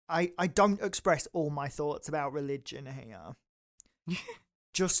I don't express all my thoughts about religion here.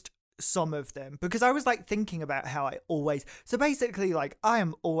 Just some of them, because I was like thinking about how so basically, like, I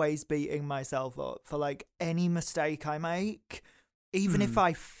am always beating myself up for like any mistake I make, even if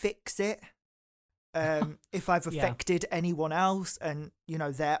I fix it. If I've affected anyone else and, you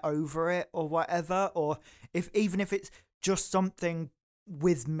know, they're over it or whatever, or even if it's just something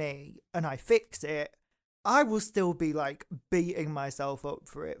with me and I fix it, I will still be like beating myself up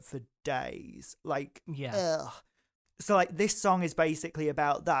for it for days. Like, ugh. So like, this song is basically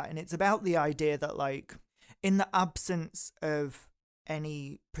about that, and it's about the idea that, like, in the absence of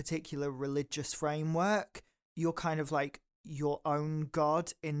any particular religious framework, you're kind of like your own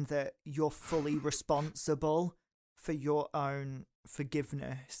God, in that you're fully responsible for your own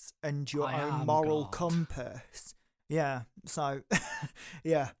forgiveness and your own moral compass. Yeah, so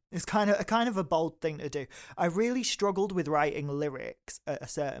yeah, it's kind of a bold thing to do. I really struggled with writing lyrics at a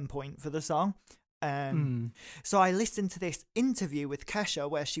certain point for the song. So I listened to this interview with Kesha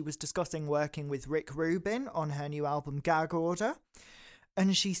where she was discussing working with Rick Rubin on her new album Gag Order,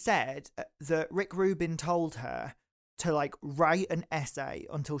 and she said that Rick Rubin told her, to like write an essay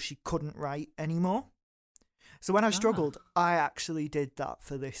until she couldn't write anymore. So when I struggled, I actually did that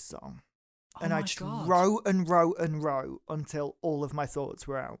for this song. And I just wrote and wrote and wrote until all of my thoughts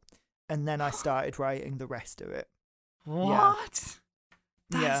were out. And then I started writing the rest of it. What?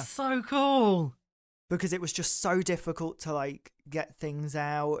 Yeah. That's so cool. Because it was just so difficult to like get things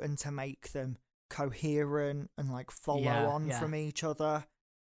out and to make them coherent and like follow on from each other.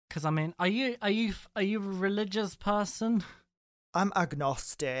 Because I mean, are you a religious person? I'm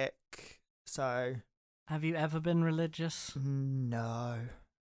agnostic, so... Have you ever been religious? No,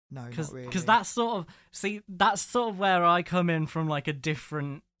 not really. Because that's sort of where I come in from, like a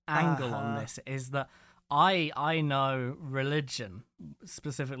different angle on this, is that I know religion,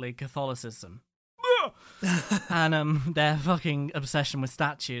 specifically Catholicism, and their fucking obsession with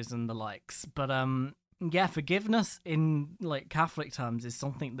statues and the likes. But yeah, forgiveness in like Catholic terms is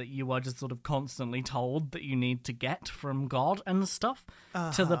something that you are just sort of constantly told that you need to get from God and stuff,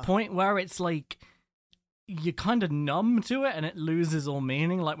 to the point where it's like you're kind of numb to it and it loses all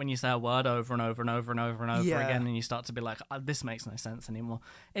meaning. Like when you say a word over and over and over and over and over again, and you start to be like, this makes no sense anymore.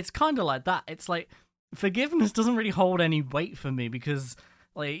 It's kind of like that. It's like forgiveness doesn't really hold any weight for me, because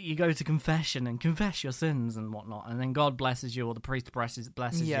like you go to confession and confess your sins and whatnot, and then God blesses you, or the priest blesses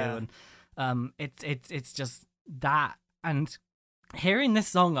you, and it's just that. And hearing this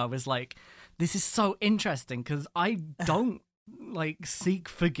song, I was like, this is so interesting, because I don't like seek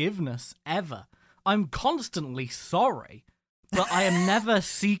forgiveness ever. I'm constantly sorry, but I am never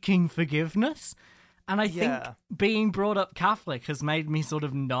seeking forgiveness. And I think being brought up Catholic has made me sort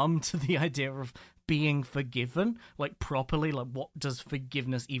of numb to the idea of being forgiven, like properly. Like, what does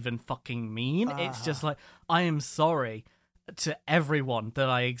forgiveness even fucking mean? It's just like, I am sorry to everyone that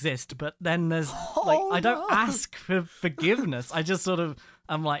I exist, but then there's I don't ask for forgiveness. I just sort of,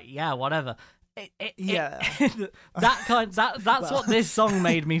 I'm like, yeah, whatever. That's what this song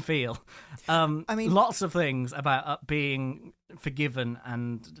made me feel. I mean, lots of things about being forgiven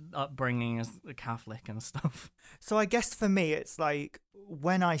and upbringing as a Catholic and stuff. So I guess for me, it's like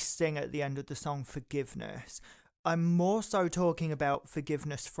when I sing at the end of the song forgiveness, I'm more so talking about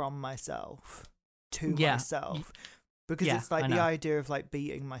forgiveness from myself to myself, because it's like the idea of like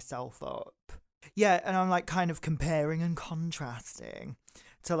beating myself up. Yeah, and I'm like kind of comparing and contrasting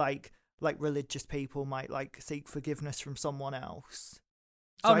to like religious people might like seek forgiveness from someone else.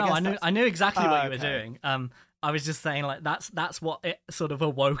 So I knew exactly what you were doing. I was just saying like that's what it sort of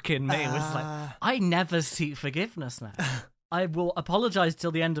awoke in me, was like, I never seek forgiveness now. I will apologize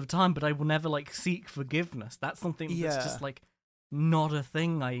till the end of time, but I will never like seek forgiveness. That's something that's just like not a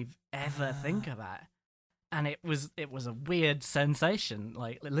thing I ever think about. And it was a weird sensation,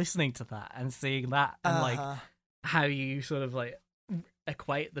 like listening to that and seeing that, and like how you sort of like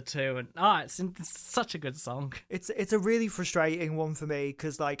equate the two, and it's such a good song. It's a really frustrating one for me,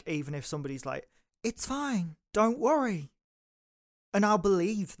 because like even if somebody's like, it's fine, don't worry, and I'll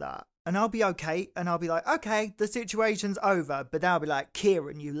believe that, and I'll be okay, and I'll be like, okay, the situation's over, but then I'll be like,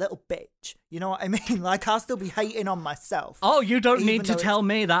 Kieran, you little bitch, you know what I mean? Like, I'll still be hating on myself. Oh, you don't need to tell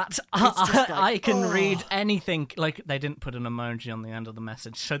me that. I can read anything. Like, they didn't put an emoji on the end of the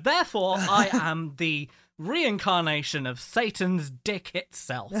message, so therefore I am the reincarnation of Satan's dick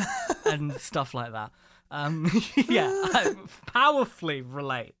itself and stuff like that. I powerfully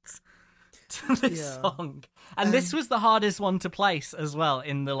relate to this song, and this was the hardest one to place as well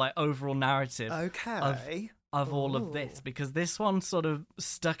in the like overall narrative of all of this, because this one sort of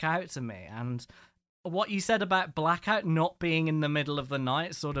stuck out to me. And what you said about Blackout not being in the middle of the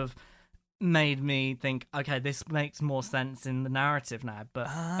night sort of made me think, okay, this makes more sense in the narrative now. But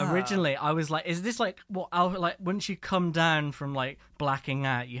originally I was like, is this like what like once you come down from like blacking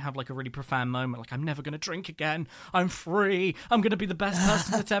out, you have like a really profound moment, like, I'm never gonna drink again, I'm free, I'm gonna be the best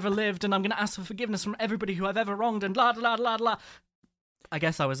person that's ever lived, and I'm gonna ask for forgiveness from everybody who I've ever wronged, and blah blah blah blah. I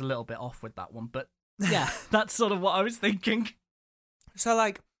guess I was a little bit off with that one, but yeah, that's sort of what I was thinking. So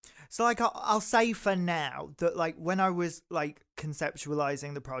I'll say for now that like when I was like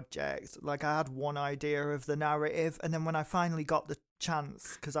conceptualizing the project, like I had one idea of the narrative, and then when I finally got the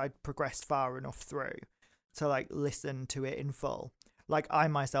chance, because I'd progressed far enough through to like listen to it in full, like I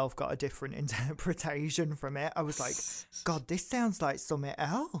myself got a different interpretation from it. I was like, God, this sounds like something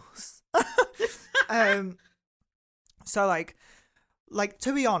else. So like,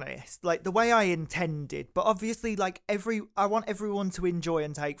 to be honest, like the way I intended, but obviously like I want everyone to enjoy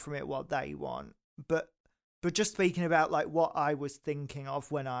and take from it what they want. But just speaking about like what I was thinking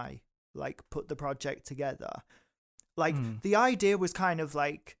of when I like put the project together, like the idea was kind of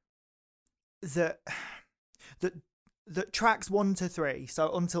like that tracks 1 to 3,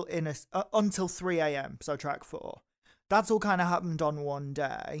 so until 3 a.m, so track 4, that's all kind of happened on one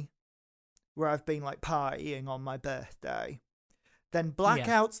day where I've been like partying on my birthday. Then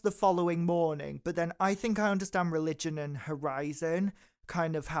blackouts the following morning. But then I think I understand Religion and Horizon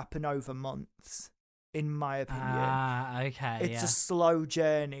kind of happen over months, in my opinion. Okay. It's a slow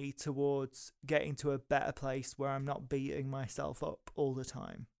journey towards getting to a better place where I'm not beating myself up all the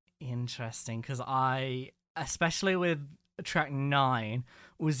time. Interesting, because I, especially with track 9,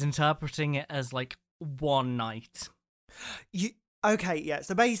 was interpreting it as like one night. Okay, yeah.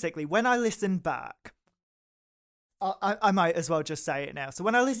 So basically, when I listened back, I might as well just say it now. So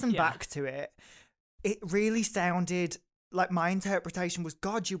when I listened back to it, it really sounded like my interpretation was,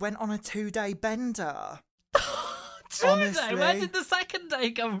 God, you went on a 2-day bender. 2 days? Where did the second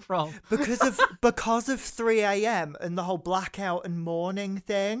day come from? because of 3 a.m. and the whole blackout and morning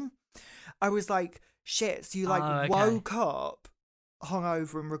thing. I was like, shit, so you woke up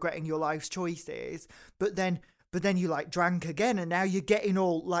hungover and regretting your life's choices, but then you like drank again, and now you're getting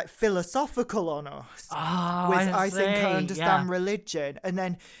all like philosophical on us. I think I understand Religion, and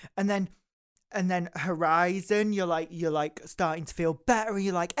then Horizon, you're like starting to feel better, and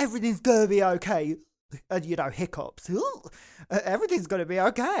you're like, everything's gonna be okay, and hiccups. Ooh, everything's gonna be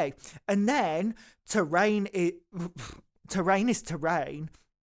okay, and then Terrain is Terrain.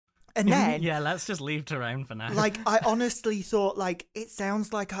 And then let's just leave Terrain for now. Like, I honestly thought, like, it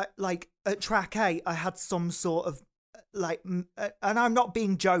sounds like at track 8 I had some sort of like, and I'm not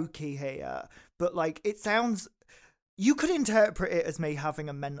being jokey here, but like, it sounds, you could interpret it as me having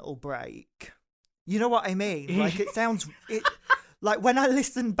a mental break. You know what I mean? Like, it sounds like when I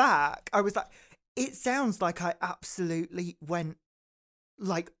listened back, I was like, it sounds like I absolutely went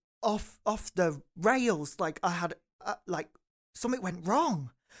like off the rails. Like I had like something went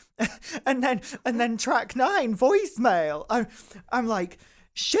wrong. and then track 9 voicemail, I'm like,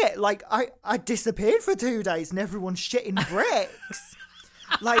 shit, like I disappeared for 2 days and everyone's shitting bricks.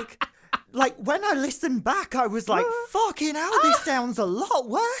 like when I listened back, I was like, fucking hell, this sounds a lot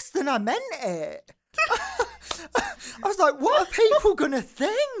worse than I meant it. I was like, what are people gonna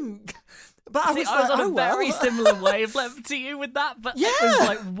think? But I was on a very similar wavelength to you with that, but it was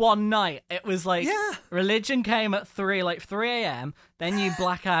like one night. It was like Religion came at 3 a.m. Then you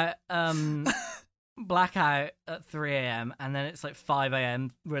black out at 3 a.m. and then it's like 5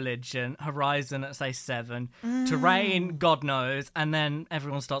 a.m. Religion, Horizon at say 7, Terrain, God knows, and then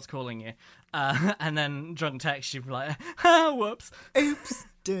everyone starts calling you, and then Drunk Text you like, whoops, oops,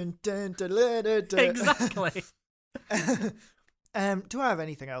 dun, dun, dun, dun, dun, dun. Exactly. Do I have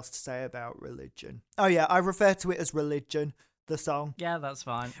anything else to say about Religion? Oh yeah, I refer to it as Religion, the song. Yeah, that's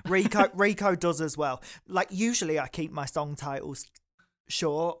fine. Rico does as well. Like, usually I keep my song titles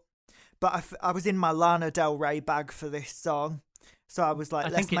short, but I was in my Lana Del Rey bag for this song, so I was like,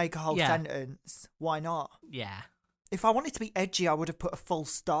 let's make a whole sentence. Why not? Yeah. If I wanted to be edgy, I would have put a full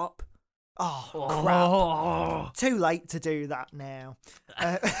stop. Oh, crap. Too late to do that now.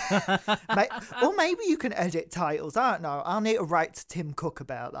 Or maybe you can edit titles. I don't know. I'll need to write to Tim Cook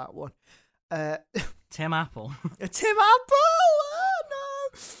about that one. Tim Apple. Tim Apple!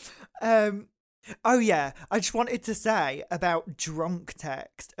 Oh, no! Oh, yeah. I just wanted to say about Drunk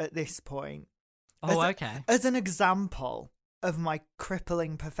Text at this point. Okay. As an example of my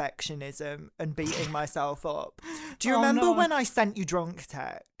crippling perfectionism and beating myself up. Do you remember when I sent you Drunk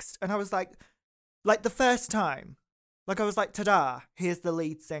Text and I was like the first time, like I was like, ta-da, here's the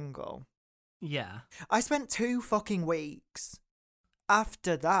lead single. Yeah. I spent 2 fucking weeks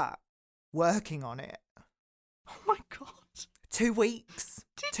after that working on it. Oh my God. 2 weeks.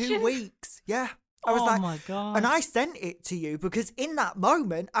 Did 2 you? weeks. Yeah. I was like, my God. and I sent it to you because in that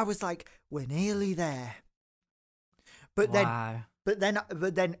moment I was like, we're nearly there. But then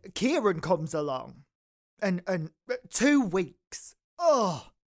Kieran comes along, and 2 weeks. Oh,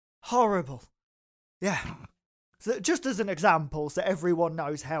 horrible. Yeah. So just as an example, so everyone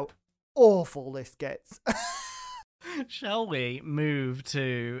knows how awful this gets. Shall we move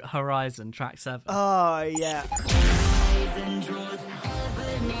to Horizon track 7? Oh yeah. Horizon draws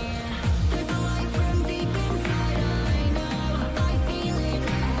ever near. There's a light from deep inside. I know. I feel it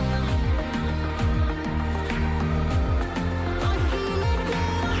now. I feel it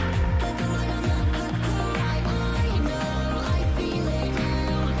now. There's a light on the horizon. I know. I feel it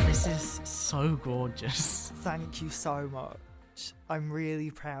now. This is so gorgeous. Thank you so much. I'm really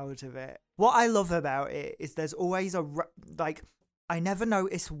proud of it. What I love about it is there's always I never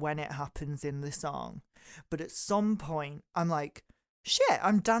notice when it happens in the song, but at some point I'm like, shit,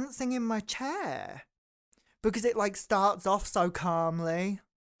 I'm dancing in my chair. Because it like starts off so calmly.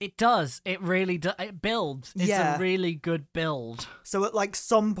 It does. It really does. It builds. It's a really good build. So at like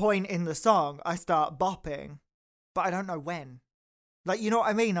some point in the song, I start bopping. but I don't know when. Like, you know what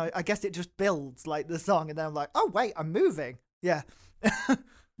I mean? I guess it just builds, like, the song, and then I'm like, oh, wait, I'm moving. Yeah.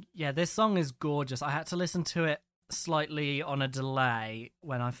 Yeah, this song is gorgeous. I had to listen to it slightly on a delay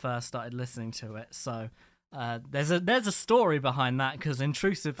when I first started listening to it, so there's a story behind that, because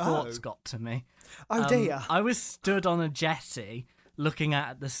Intrusive Thoughts got to me. Oh, dear. I was stood on a jetty looking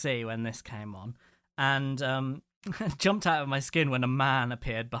at the sea when this came on, and jumped out of my skin when a man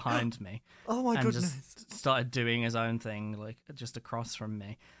appeared behind me. Oh, my and goodness. just started doing his own thing, like, just across from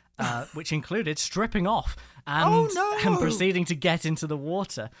me. Which included stripping off and proceeding to get into the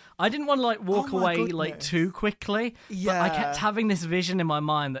water. I didn't want to like walk away like too quickly, but I kept having this vision in my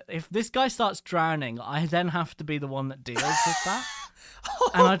mind that if this guy starts drowning, I then have to be the one that deals with that.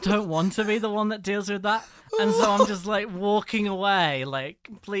 And I don't want to be the one that deals with that. And so I'm just like walking away, like,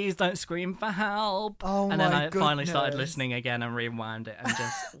 please don't scream for help. And then I finally started listening again and rewound it and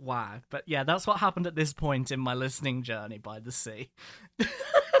just wow. But yeah, that's what happened at this point in my listening journey by the sea.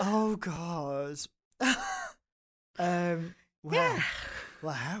 Oh, God. Wow. Yeah.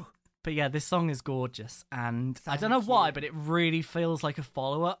 Wow. But yeah, this song is gorgeous, and I Thank don't know why, you. but it really feels like a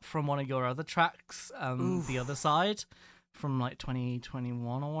follow-up from one of your other tracks, The Other Side, from like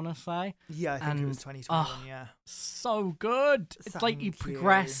 2021, I want to say. Yeah, I think it was 2021, yeah. So good. It's like you Thank you.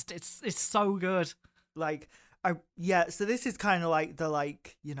 progressed. It's so good. Like, so this is kind of like the,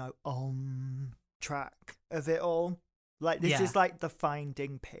 like, you know, track of it all. Like, this is like the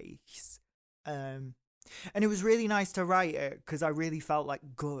finding piece. And it was really nice to write it, because I really felt like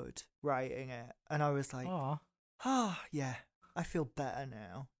good writing it. And I was like, yeah, I feel better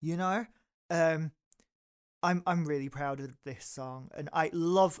now, you know? I'm really proud of this song, and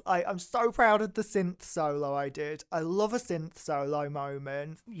I'm so proud of the synth solo I did. I love a synth solo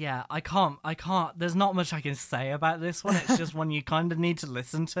moment. Yeah, I can't, there's not much I can say about this one. It's just one you kind of need to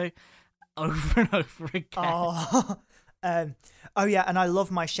listen to over and over again. Oh yeah, and I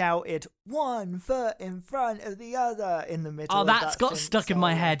love my shouted 1 foot in front of the other in the middle. Oh, of that's that got synth stuck in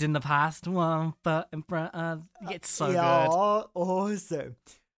my solo. head in the past. 1 foot in front of... It's so good. Awesome.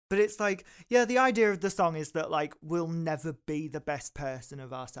 But it's like, yeah, the idea of the song is that, like, we'll never be the best person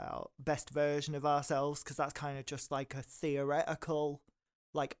of ourselves, best version of ourselves, because that's kind of just like a theoretical,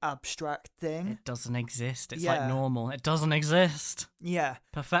 like, abstract thing. It doesn't exist. It's Yeah. like normal. It doesn't exist. Yeah,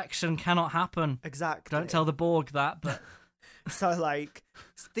 Perfection cannot happen. exactly. Don't tell the Borg that, but... So, like,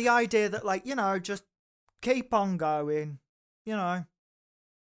 the idea that, like, you know, just keep on going, you know,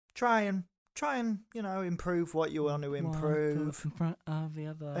 try and, you know, improve what you want to improve. In front of the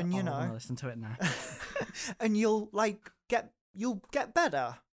other. And, you I know. wanna listen to it now. And you'll get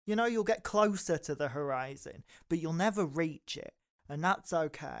better. You know, you'll get closer to the horizon, but you'll never reach it. And that's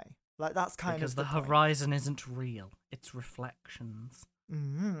okay. Like, that's kind Because of the point. horizon isn't real. It's reflections.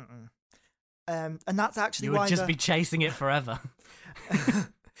 Mm-hmm. And that's actually You why would just be chasing it forever.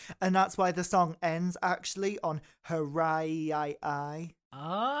 and that's why the song ends actually on hooray.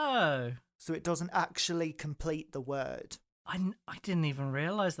 Oh. So it doesn't actually complete the word. I didn't even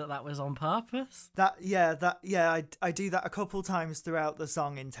realise that was on purpose. I do that a couple times throughout the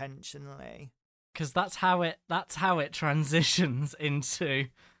song intentionally. Because that's how it transitions into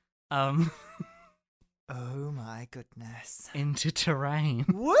Oh my goodness. into Terrain.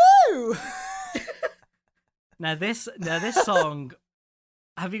 Woo! Now this song,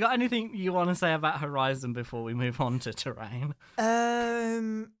 have you got anything you want to say about Horizon before we move on to Terrain?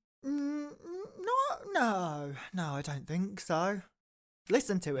 No, I don't think so.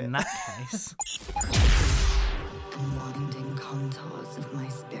 Listen to it. In that case. Unwinding contours of my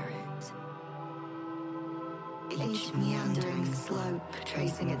spirit. Each meandering slope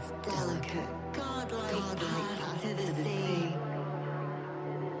tracing its delicate, godlike path to the sea.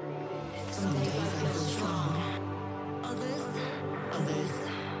 Some days I feel strong. Others,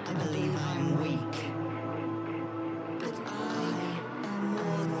 I believe I am weak. But I am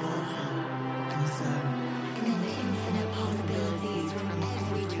water. And so, in the infinite possibilities from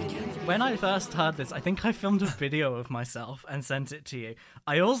every tradition. When I first heard this, I think I filmed a video of myself and sent it to you.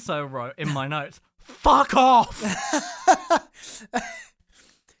 I also wrote in my notes, "Fuck off!"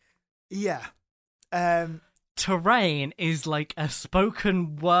 Yeah. Terrain is like a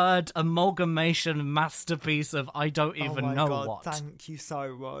spoken word amalgamation masterpiece of I don't even oh my know God, what. Thank you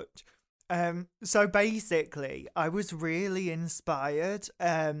so much. So basically, I was really inspired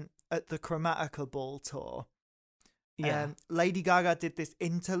at the Chromatica Ball tour. Yeah. Lady Gaga did this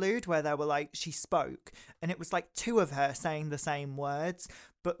interlude where they were like, she spoke, and it was like two of her saying the same words,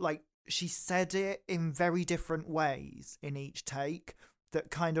 but like she said it in very different ways in each take that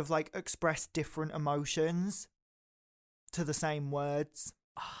kind of like expressed different emotions to the same words.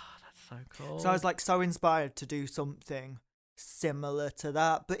 Oh, that's so cool. So I was like so inspired to do something similar to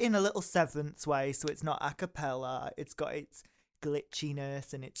that, but in a little sevenths way. So it's not a cappella. It's got its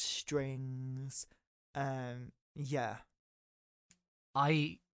glitchiness and its strings. Yeah.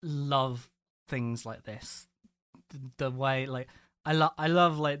 I love things like this. The way, like, I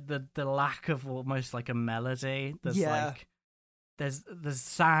love like the lack of almost like a melody. There's like there's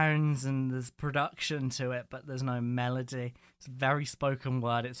sounds and there's production to it, but there's no melody. It's very spoken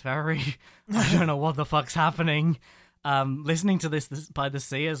word. It's very I don't know what the fuck's happening. Listening to this by the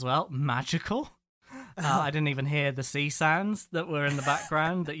sea as well, magical. I didn't even hear the sea sounds that were in the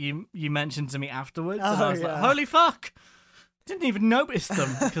background that you mentioned to me afterwards, and I was like, holy fuck! Didn't even notice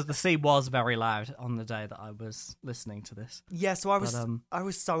them because the sea was very loud on the day that I was listening to this. Yeah, so I was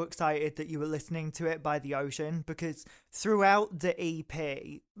so excited that you were listening to it by the ocean, because throughout the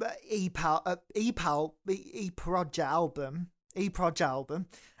E-Proj album,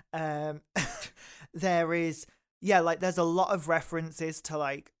 there is like there's a lot of references to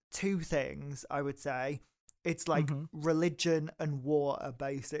like two things. I would say it's like religion and water,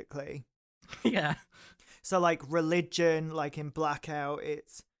 basically. Yeah. So, like, religion, like in Blackout,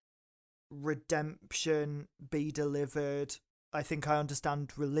 it's redemption, be delivered. I think I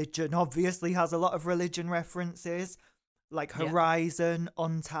understand religion obviously has a lot of religion references. Like Horizon,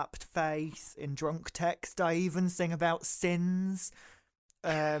 Untapped Faith, in Drunk Text, I even sing about sins.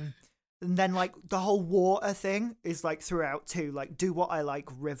 And then, like, the whole water thing is, like, throughout too. Like, Do What I Like,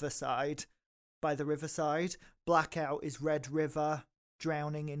 Riverside, by the Riverside. Blackout is Red River,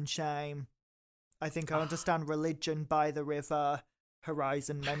 Drowning in Shame. I think I understand religion by the river.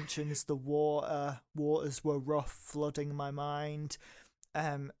 Horizon mentions the water. Waters were rough, flooding my mind.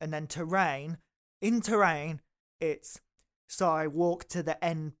 And then terrain. In terrain, it's so I walk to the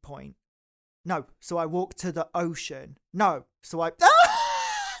end point. No, so I walk to the ocean. No, so I...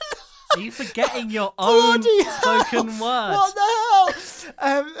 Are you forgetting your own spoken words? What the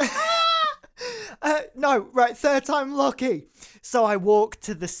hell? No, right, third time lucky. So I walk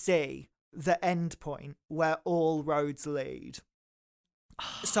to the sea, the end point where all roads lead.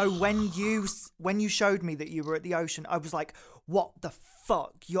 So when you showed me that you were at the ocean, I was like, what the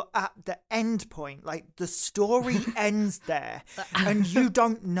fuck? You're at the end point. Like, the story ends there and you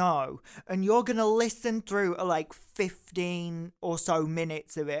don't know. And you're going to listen through like 15 or so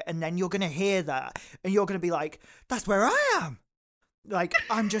minutes of it, and then you're going to hear that and you're going to be like, that's where I am. Like,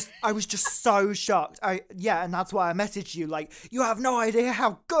 I was just so shocked. And that's why I messaged you, like, you have no idea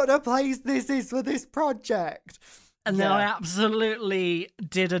how good a place this is for this project. And then I absolutely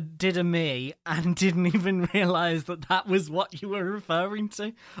did a me and didn't even realise that was what you were referring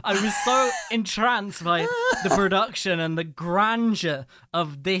to. I was so entranced by the production and the grandeur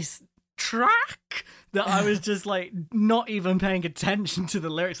of this track that I was just like not even paying attention to the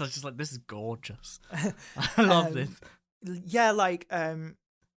lyrics. I was just like, this is gorgeous. I love this. Yeah, like,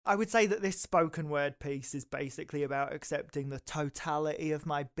 I would say that this spoken word piece is basically about accepting the totality of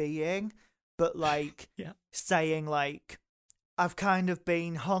my being, but like saying like I've kind of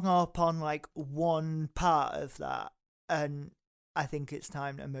been hung up on like one part of that, and I think it's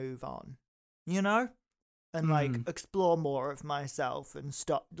time to move on, you know, and like explore more of myself and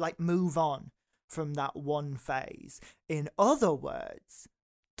stop, like, move on from that one phase. In other words,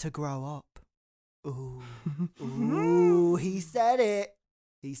 to grow up. Ooh, he said it.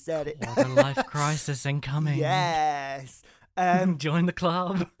 He said it. What a life crisis incoming. Yes. Join the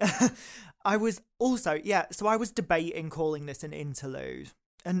club. I was debating calling this an interlude.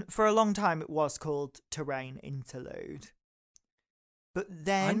 And for a long time it was called Terrain Interlude. But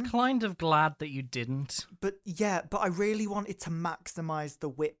then... I'm kind of glad that you didn't. But I really wanted to maximise the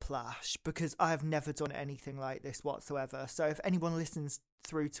whiplash, because I have never done anything like this whatsoever. So if anyone listens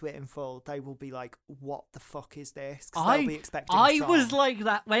through to it in full, they will be like, what the fuck is this? 'Cause they'll be expecting a song. was like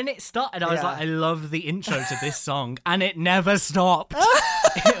that when it started. I was like, I love the intro to this song, and it never stopped.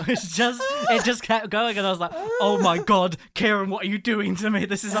 It just kept going, and I was like, oh my god, Kieran, what are you doing to me?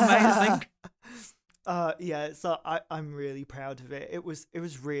 This is amazing. So I'm really proud of it. It was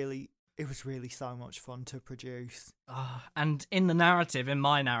really so much fun to produce. And in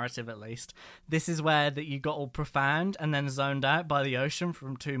my narrative at least, this is where that you got all profound and then zoned out by the ocean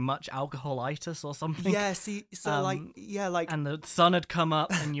from too much alcoholitis or something. Yeah, and the sun had come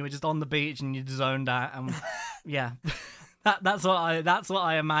up and you were just on the beach and you'd zoned out, and yeah. That's what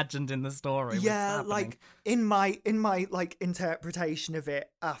I imagined in the story. Yeah, like in my like interpretation of it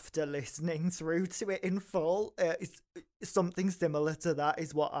after listening through to it in full, it's something similar to that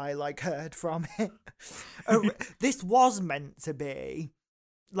is what I like heard from it. This was meant to be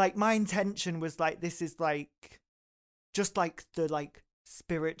like, my intention was like, this is like just like the like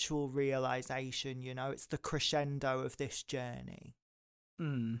spiritual realization, you know? It's the crescendo of this journey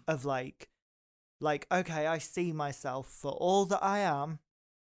of like, okay, I see myself for all that I am.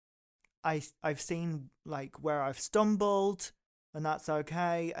 I've seen like where I've stumbled, and that's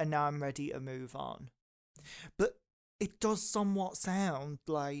okay, and now I'm ready to move on. But it does somewhat sound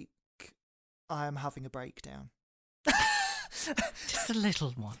like I am having a breakdown. Just a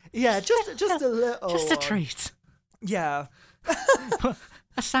little one. Yeah, just a little Just a one. treat. Yeah. A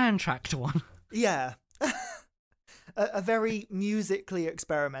soundtracked one. Yeah. a very musically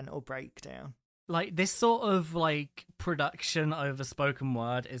experimental breakdown. Like, this sort of, like, production over spoken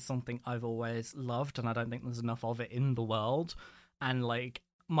word is something I've always loved, and I don't think there's enough of it in the world. And, like,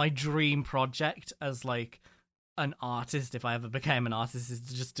 my dream project as, like, an artist, if I ever became an artist, is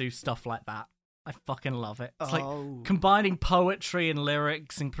to just do stuff like that. I fucking love it. It's like combining poetry and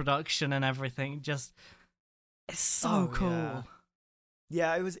lyrics and production and everything. Just, it's so cool.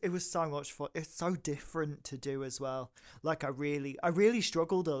 Yeah, it was so much fun. It's so different to do as well. Like I really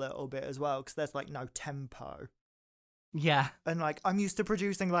struggled a little bit as well because there's like no tempo. Yeah. And like I'm used to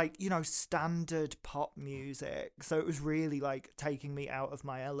producing like, you know, standard pop music. So it was really like taking me out of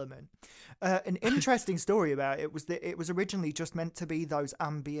my element. An interesting story about it was that it was originally just meant to be those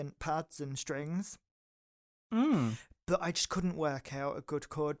ambient pads and strings. But I just couldn't work out a good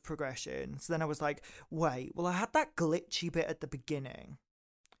chord progression. So then I was like, wait, well, I had that glitchy bit at the beginning.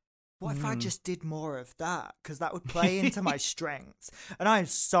 What if I just did more of that? Because that would play into my strengths. And I'm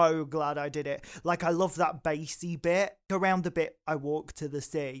so glad I did it. Like, I love that bassy bit. Around the bit I Walk to the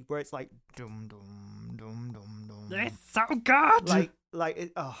Sea, where it's like, dum, dum, dum, dum, dum. It's so good!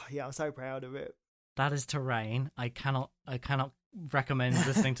 I'm so proud of it. That is Terrain. I cannot recommend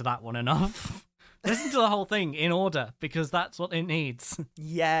listening to that one enough. Listen to the whole thing in order, because that's what it needs.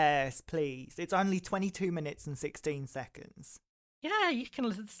 Yes, please. It's only 22 minutes and 16 seconds. Yeah, you can.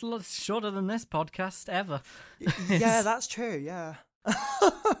 It's a lot shorter than this podcast ever. Yeah, that's true, yeah.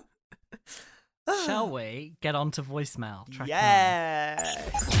 Shall we get on to voicemail? Track yeah.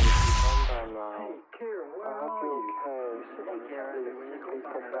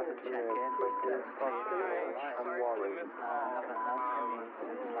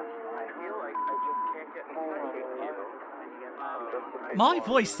 My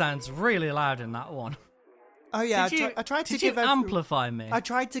voice sounds really loud in that one. Oh yeah, I tried to amplify me. I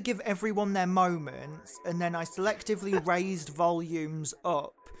tried to give everyone their moments, and then I selectively raised volumes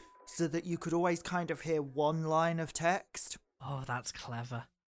up so that you could always kind of hear one line of text. Oh, that's clever.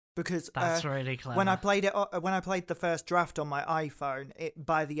 Because that's really clever. When I played the first draft on my iPhone,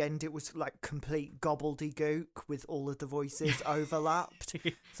 by the end it was like complete gobbledygook with all of the voices overlapped.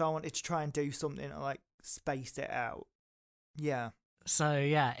 So I wanted to try and do something to like space it out. Yeah. So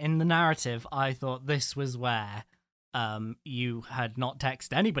yeah, in the narrative, I thought this was where you had not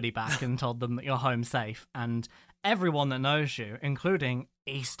texted anybody back and told them that you're home safe, and everyone that knows you, including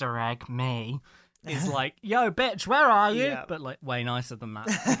Easter egg me, is like, "Yo, bitch, where are you?" Yeah. But like way nicer than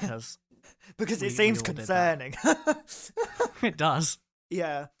that because it seems concerning. It does.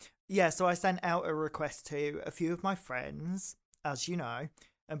 Yeah. So I sent out a request to a few of my friends, as you know,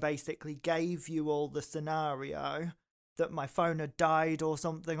 and basically gave you all the scenario that my phone had died or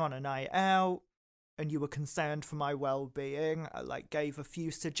something on a night out, and you were concerned for my well-being. I like gave a few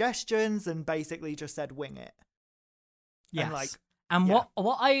suggestions and basically just said wing it. Yes. What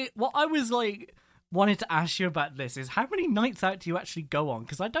I was like wanted to ask you about this is how many nights out do you actually go on?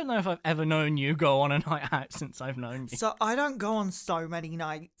 Because I don't know if I've ever known you go on a night out since I've known you. So I don't go on so many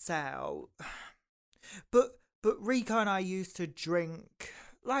nights out, but Rico and I used to drink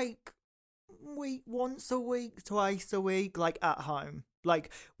like once a week, twice a week, like at home.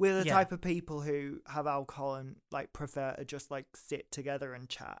 Like we're the type of people who have alcohol and like prefer to just like sit together and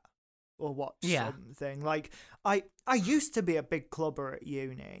chat or watch something. Like I used to be a big clubber at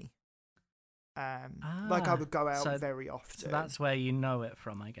uni. Like I would go out very often. So that's where you know it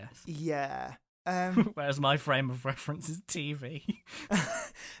from, I guess. Yeah. Whereas my frame of reference is TV.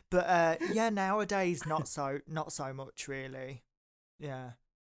 But nowadays not so much really. Yeah.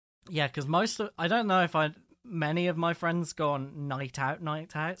 Yeah, because I don't know if many of my friends go on night out.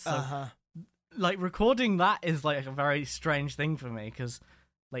 So, like, recording that is, like, a very strange thing for me, because,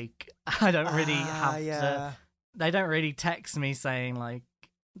 like, I don't really have to... They don't really text me saying, like...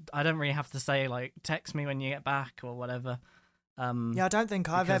 I don't really have to say, like, text me when you get back or whatever. I don't think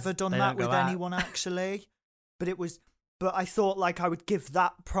I've ever done that with anyone, actually. But I thought, like, I would give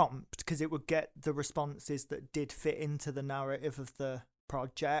that prompt, because it would get the responses that did fit into the narrative of the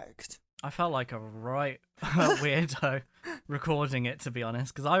project. I felt like a right weirdo recording it, to be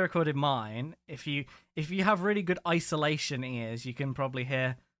honest, because I recorded mine. If you have really good isolation ears, you can probably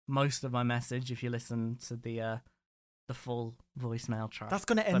hear most of my message if you listen to the full voicemail track. That's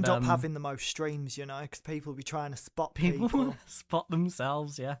going to end up having the most streams, you know, because people will be trying to spot people. Spot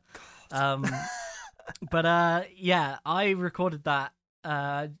themselves, yeah. But yeah, I recorded that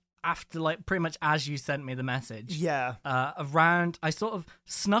after, like, pretty much as you sent me the message. Yeah. I sort of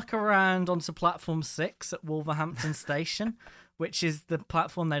snuck around onto platform 6 at Wolverhampton Station, which is the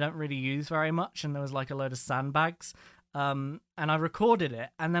platform they don't really use very much, and there was like a load of sandbags. And I recorded it,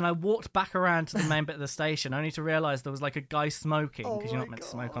 and then I walked back around to the main bit of the station, only to realise there was like a guy smoking, because you're not meant to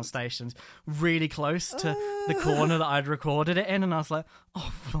smoke on stations, really close to the corner that I'd recorded it in, and I was like,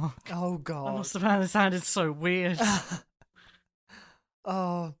 oh fuck. Oh god. I must have found it sounded so weird.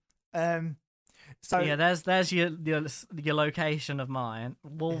 So yeah, there's your location of mine,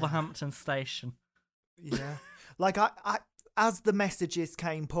 Wolverhampton Station. Yeah. Like I as the messages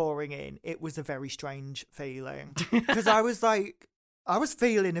came pouring in, it was a very strange feeling, because I was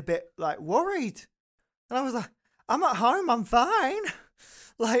feeling a bit like worried, and I was like, I'm at home, I'm fine.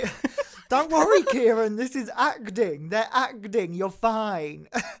 Like, don't worry, Kieran, this is acting. They're acting, you're fine.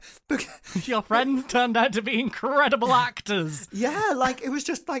 Your friends turned out to be incredible actors. Yeah, like, it was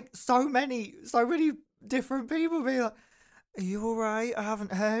just like so many different people being like, are you all right? I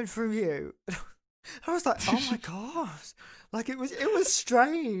haven't heard from you. I was like, oh my god. Like, it was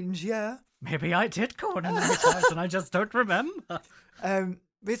strange, yeah. Maybe I did call in the house and I just don't remember.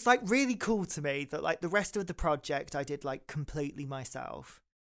 It's like really cool to me that like the rest of the project I did like completely myself.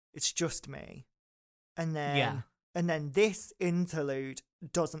 It's just me. And then this interlude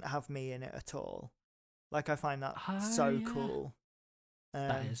doesn't have me in it at all. Like, I find that so cool.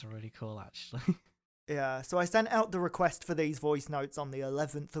 That is really cool, actually. Yeah, so I sent out the request for these voice notes on the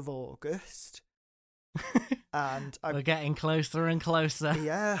 11th of August. And we're getting closer and closer.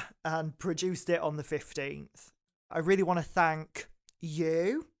 Yeah, and produced it on the 15th. I really want to thank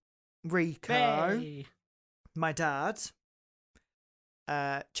you, Rico, Hey. my dad,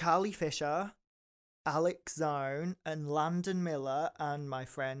 Charlie Fisher, Alex Zone, and Landon Miller, and my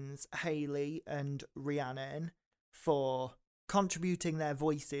friends Hayley and Rhiannon for contributing their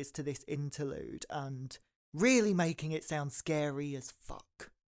voices to this interlude and really making it sound scary as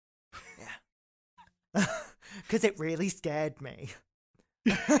fuck. Yeah. Because it really scared me.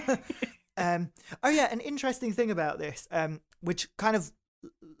 Oh yeah, an interesting thing about this, which kind of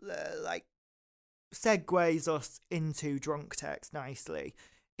like segues us into Drunk Text nicely,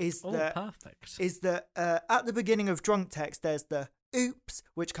 is that at the beginning of Drunk Text there's the oops,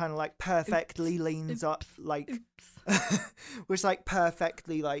 which kind of like perfectly leans up, like which like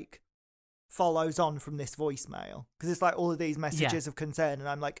perfectly like follows on from this voicemail, because it's like all of these messages of concern, and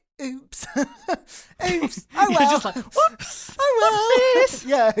I'm like, oops. Oops, oh well. You're just like, whoops, oh well.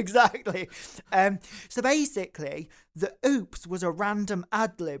 Yeah, exactly. So basically the oops was a random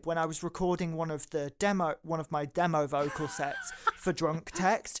ad-lib when I was recording one of my demo vocal sets for Drunk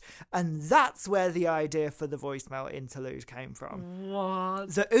Text, and that's where the idea for the voicemail interlude came from.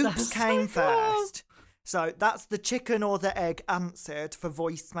 What? The oops came first. So that's the chicken or the egg answered for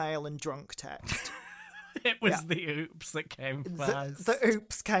voicemail and Drunk Text. It was the oops that came first. The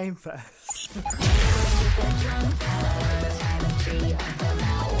oops came first.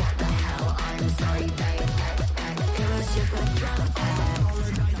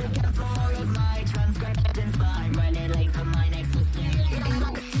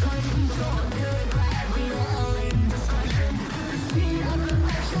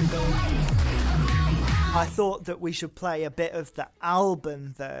 I thought that we should play a bit of the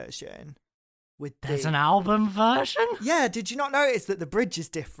album version. There's an album version? Yeah, did you not notice that the bridge is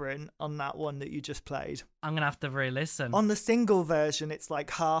different on that one that you just played? I'm going to have to re-listen. On the single version, it's like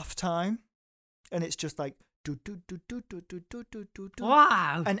half time, and it's just like do do do do do do do do do.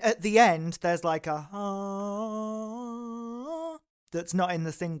 Wow. And at the end, there's like a that's not in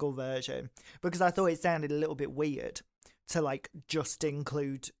the single version, because I thought it sounded a little bit weird to like just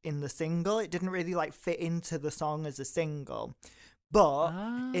include in the single. It didn't really like fit into the song as a single, but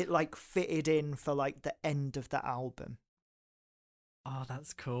it like fitted in for like the end of the album. Oh,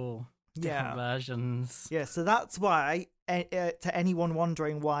 that's cool. Different versions. Yeah, so that's why, to anyone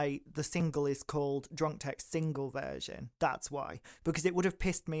wondering why the single is called Drunk Text Single Version, that's why. Because it would have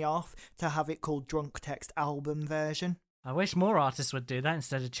pissed me off to have it called Drunk Text Album Version. I wish more artists would do that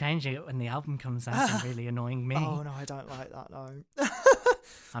instead of changing it when the album comes out and really annoying me. Oh, no, I don't like that, no.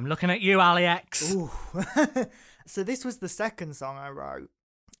 I'm looking at you, Ali X. Ooh. So this was the second song I wrote.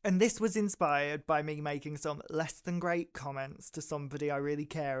 And this was inspired by me making some less than great comments to somebody I really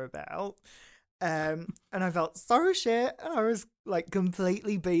care about. And I felt so shit. And I was like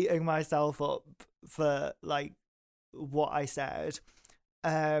completely beating myself up for like what I said.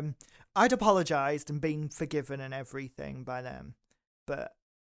 I'd apologized and been forgiven and everything by them. But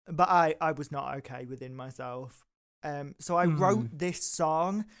I was not okay within myself. So I wrote this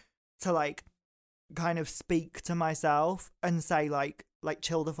song to like kind of speak to myself and say like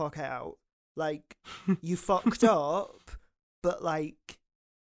chill the fuck out. Like you fucked up, but like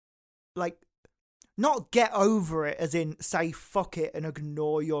not get over it as in say fuck it and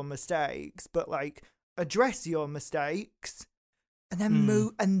ignore your mistakes, but like address your mistakes and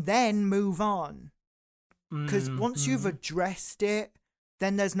then move on. Because once you've addressed it,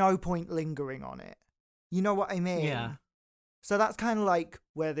 then there's no point lingering on it. You know what I mean? Yeah. So that's kind of like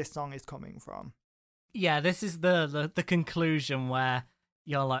where this song is coming from. Yeah, this is the conclusion where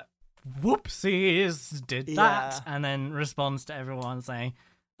you're like, whoopsies, did that, and then responds to everyone saying,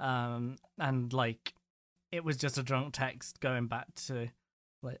 and like, it was just a drunk text going back to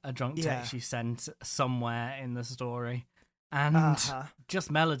like a drunk text you sent somewhere in the story. And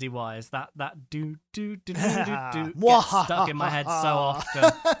just melody wise, that do gets stuck in my head so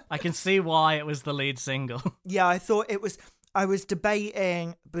often. I can see why it was the lead single. Yeah, I was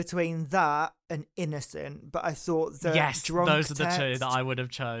debating between that and Innocent, but I thought that Drunk those are the Text, two that I would have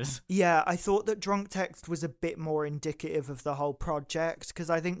chose. Yeah, I thought that Drunk Text was a bit more indicative of the whole project, because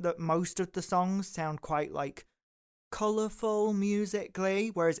I think that most of the songs sound quite like colourful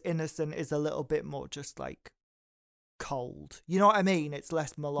musically, whereas Innocent is a little bit more just like cold. You know what I mean? It's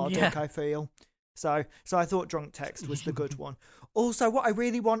less melodic, I feel. So I thought Drunk Text was the good one. Also, what I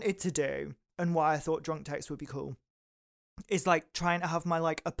really wanted to do, and why I thought Drunk Text would be cool, is like trying to have my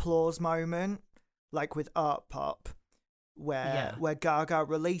like applause moment, like with Art Pop, where Gaga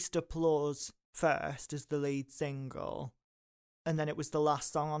released Applause first as the lead single, and then it was the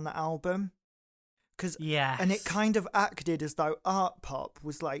last song on the album. And it kind of acted as though Art Pop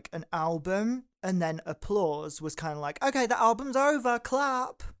was like an album, and then Applause was kind of like, okay, the album's over,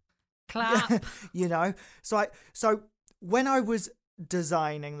 clap. You know? So when I was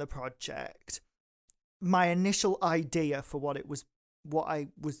designing the project, my initial idea for what I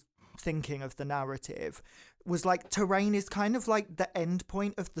was thinking of the narrative was like Terrain is kind of like the end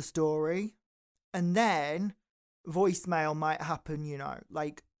point of the story, and then Voicemail might happen, you know,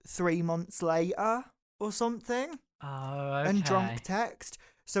 like 3 months later or something. Oh, okay. And Drunk Text.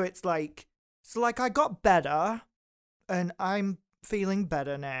 So it's like, I got better and I'm feeling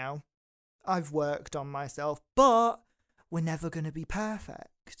better now. I've worked on myself, but we're never going to be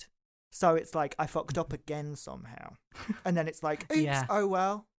perfect. So it's like I fucked up again somehow. And then it's like, oops, oh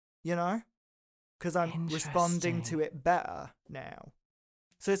well, you know? Because I'm responding to it better now.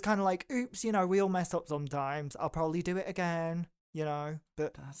 So it's kind of like, oops, you know, we all mess up sometimes. I'll probably do it again, you know?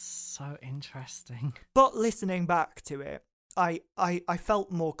 But that's so interesting. But listening back to it, I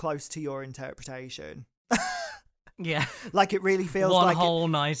felt more close to your interpretation. Yeah. Like it really feels one like whole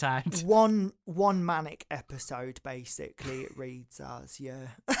night out. One manic episode, basically, it reads as, yeah.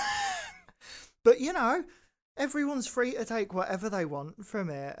 But, you know, everyone's free to take whatever they want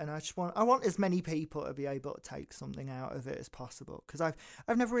from it, and I want as many people to be able to take something out of it as possible, because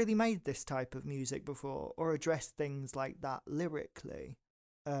I've never really made this type of music before or addressed things like that lyrically.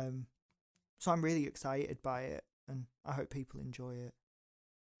 So I'm really excited by it, and I hope people enjoy it.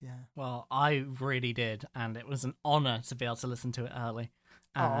 Yeah. Well, I really did, and it was an honour to be able to listen to it early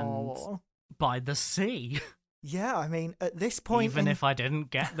and by the sea. Yeah, I mean, at this point... Even if I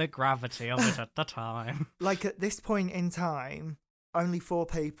didn't get the gravity of it at the time. Like, at this point in time, only 4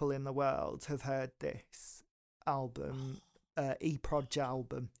 people in the world have heard this album, E-Proj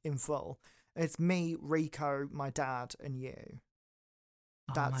album, in full. It's me, Rico, my dad, and you.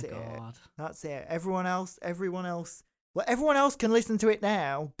 That's it. God. That's it. Everyone else... Well, everyone else can listen to it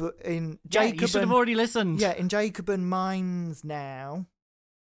now, but in Jacob... you should have already listened. Yeah, in Jacob and mine's now,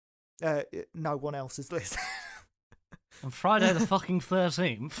 no one else is listening. On Friday the fucking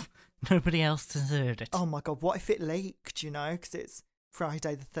 13th, nobody else deserved it. Oh my god, what if it leaked, you know, because it's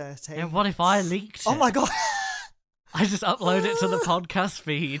Friday the 13th. Yeah, what if I leaked it? Oh my god. I just upload it to the podcast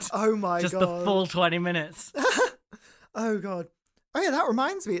feed. Oh my just god. Just the full 20 minutes. Oh god. Oh yeah, that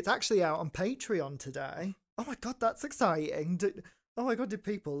reminds me, it's actually out on Patreon today. Oh my god, that's exciting. Oh my god, did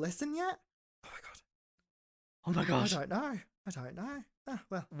people listen yet? Oh my god. Oh my god. I don't know.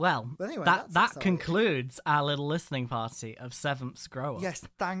 Well, anyway, that concludes our little listening party of Seventh's Grow Up. Yes,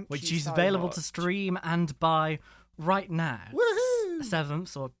 thank you. Which is so available much to stream and buy right now. Woohoo!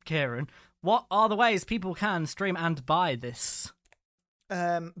 Sevenths or Kieran, what are the ways people can stream and buy this?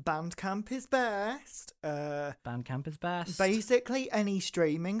 Bandcamp is best. Bandcamp is best. Basically, any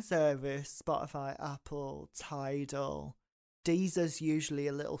streaming service, Spotify, Apple, Tidal. Deezer's usually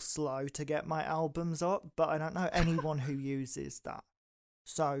a little slow to get my albums up, but I don't know anyone who uses that.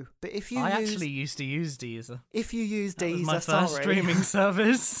 So, but if you actually used to use Deezer. If you use That Deezer, was my first streaming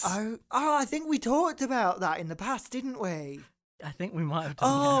service. Oh, I think we talked about that in the past, didn't we? I think we might have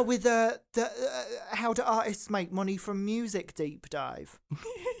done. With the how do artists make money from music deep dive?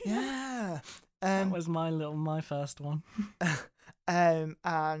 Yeah, that was my first one.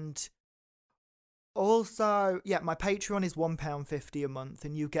 And also, yeah, my Patreon is £1.50 a month,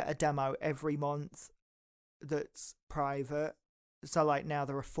 and you get a demo every month that's private. So, like, now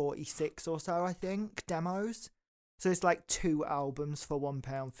there are 46 or so, I think, demos. So it's like 2 albums for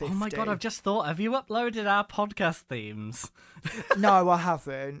 £1.50. Oh my god, I've just thought, have you uploaded our podcast themes? No, I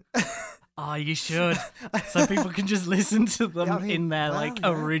haven't. Oh, you should. So people can just listen to them in their,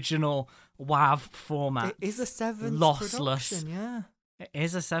 original WAV format. It is a 7th lossless production, yeah. It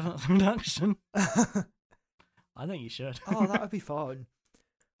is a 7th production. I think you should. Oh, that would be fun.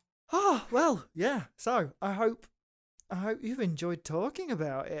 Oh, well, yeah. So, I hope you've enjoyed talking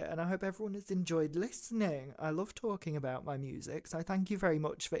about it, and I hope everyone has enjoyed listening. I love talking about my music, so thank you very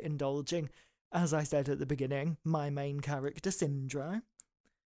much for indulging, as I said at the beginning, my main character, Syndro.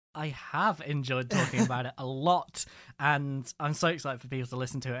 I have enjoyed talking about it a lot, and I'm so excited for people to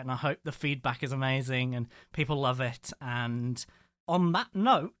listen to it, and I hope the feedback is amazing and people love it. And on that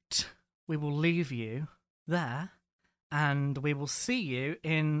note, we will leave you there, and we will see you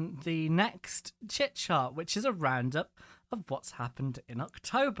in the next Chit Chart, which is a roundup of what's happened in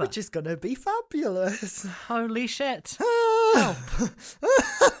October. Which is going to be fabulous. Holy shit.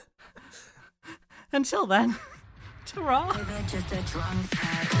 Until then, ta-ra.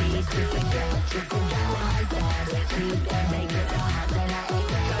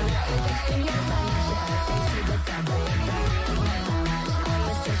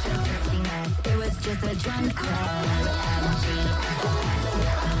 It was just a drunk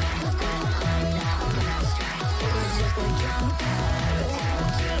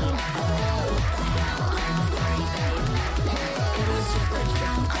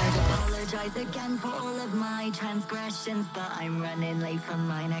apologize again for all of my transgressions, but I'm running late from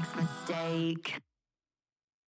my next mistake.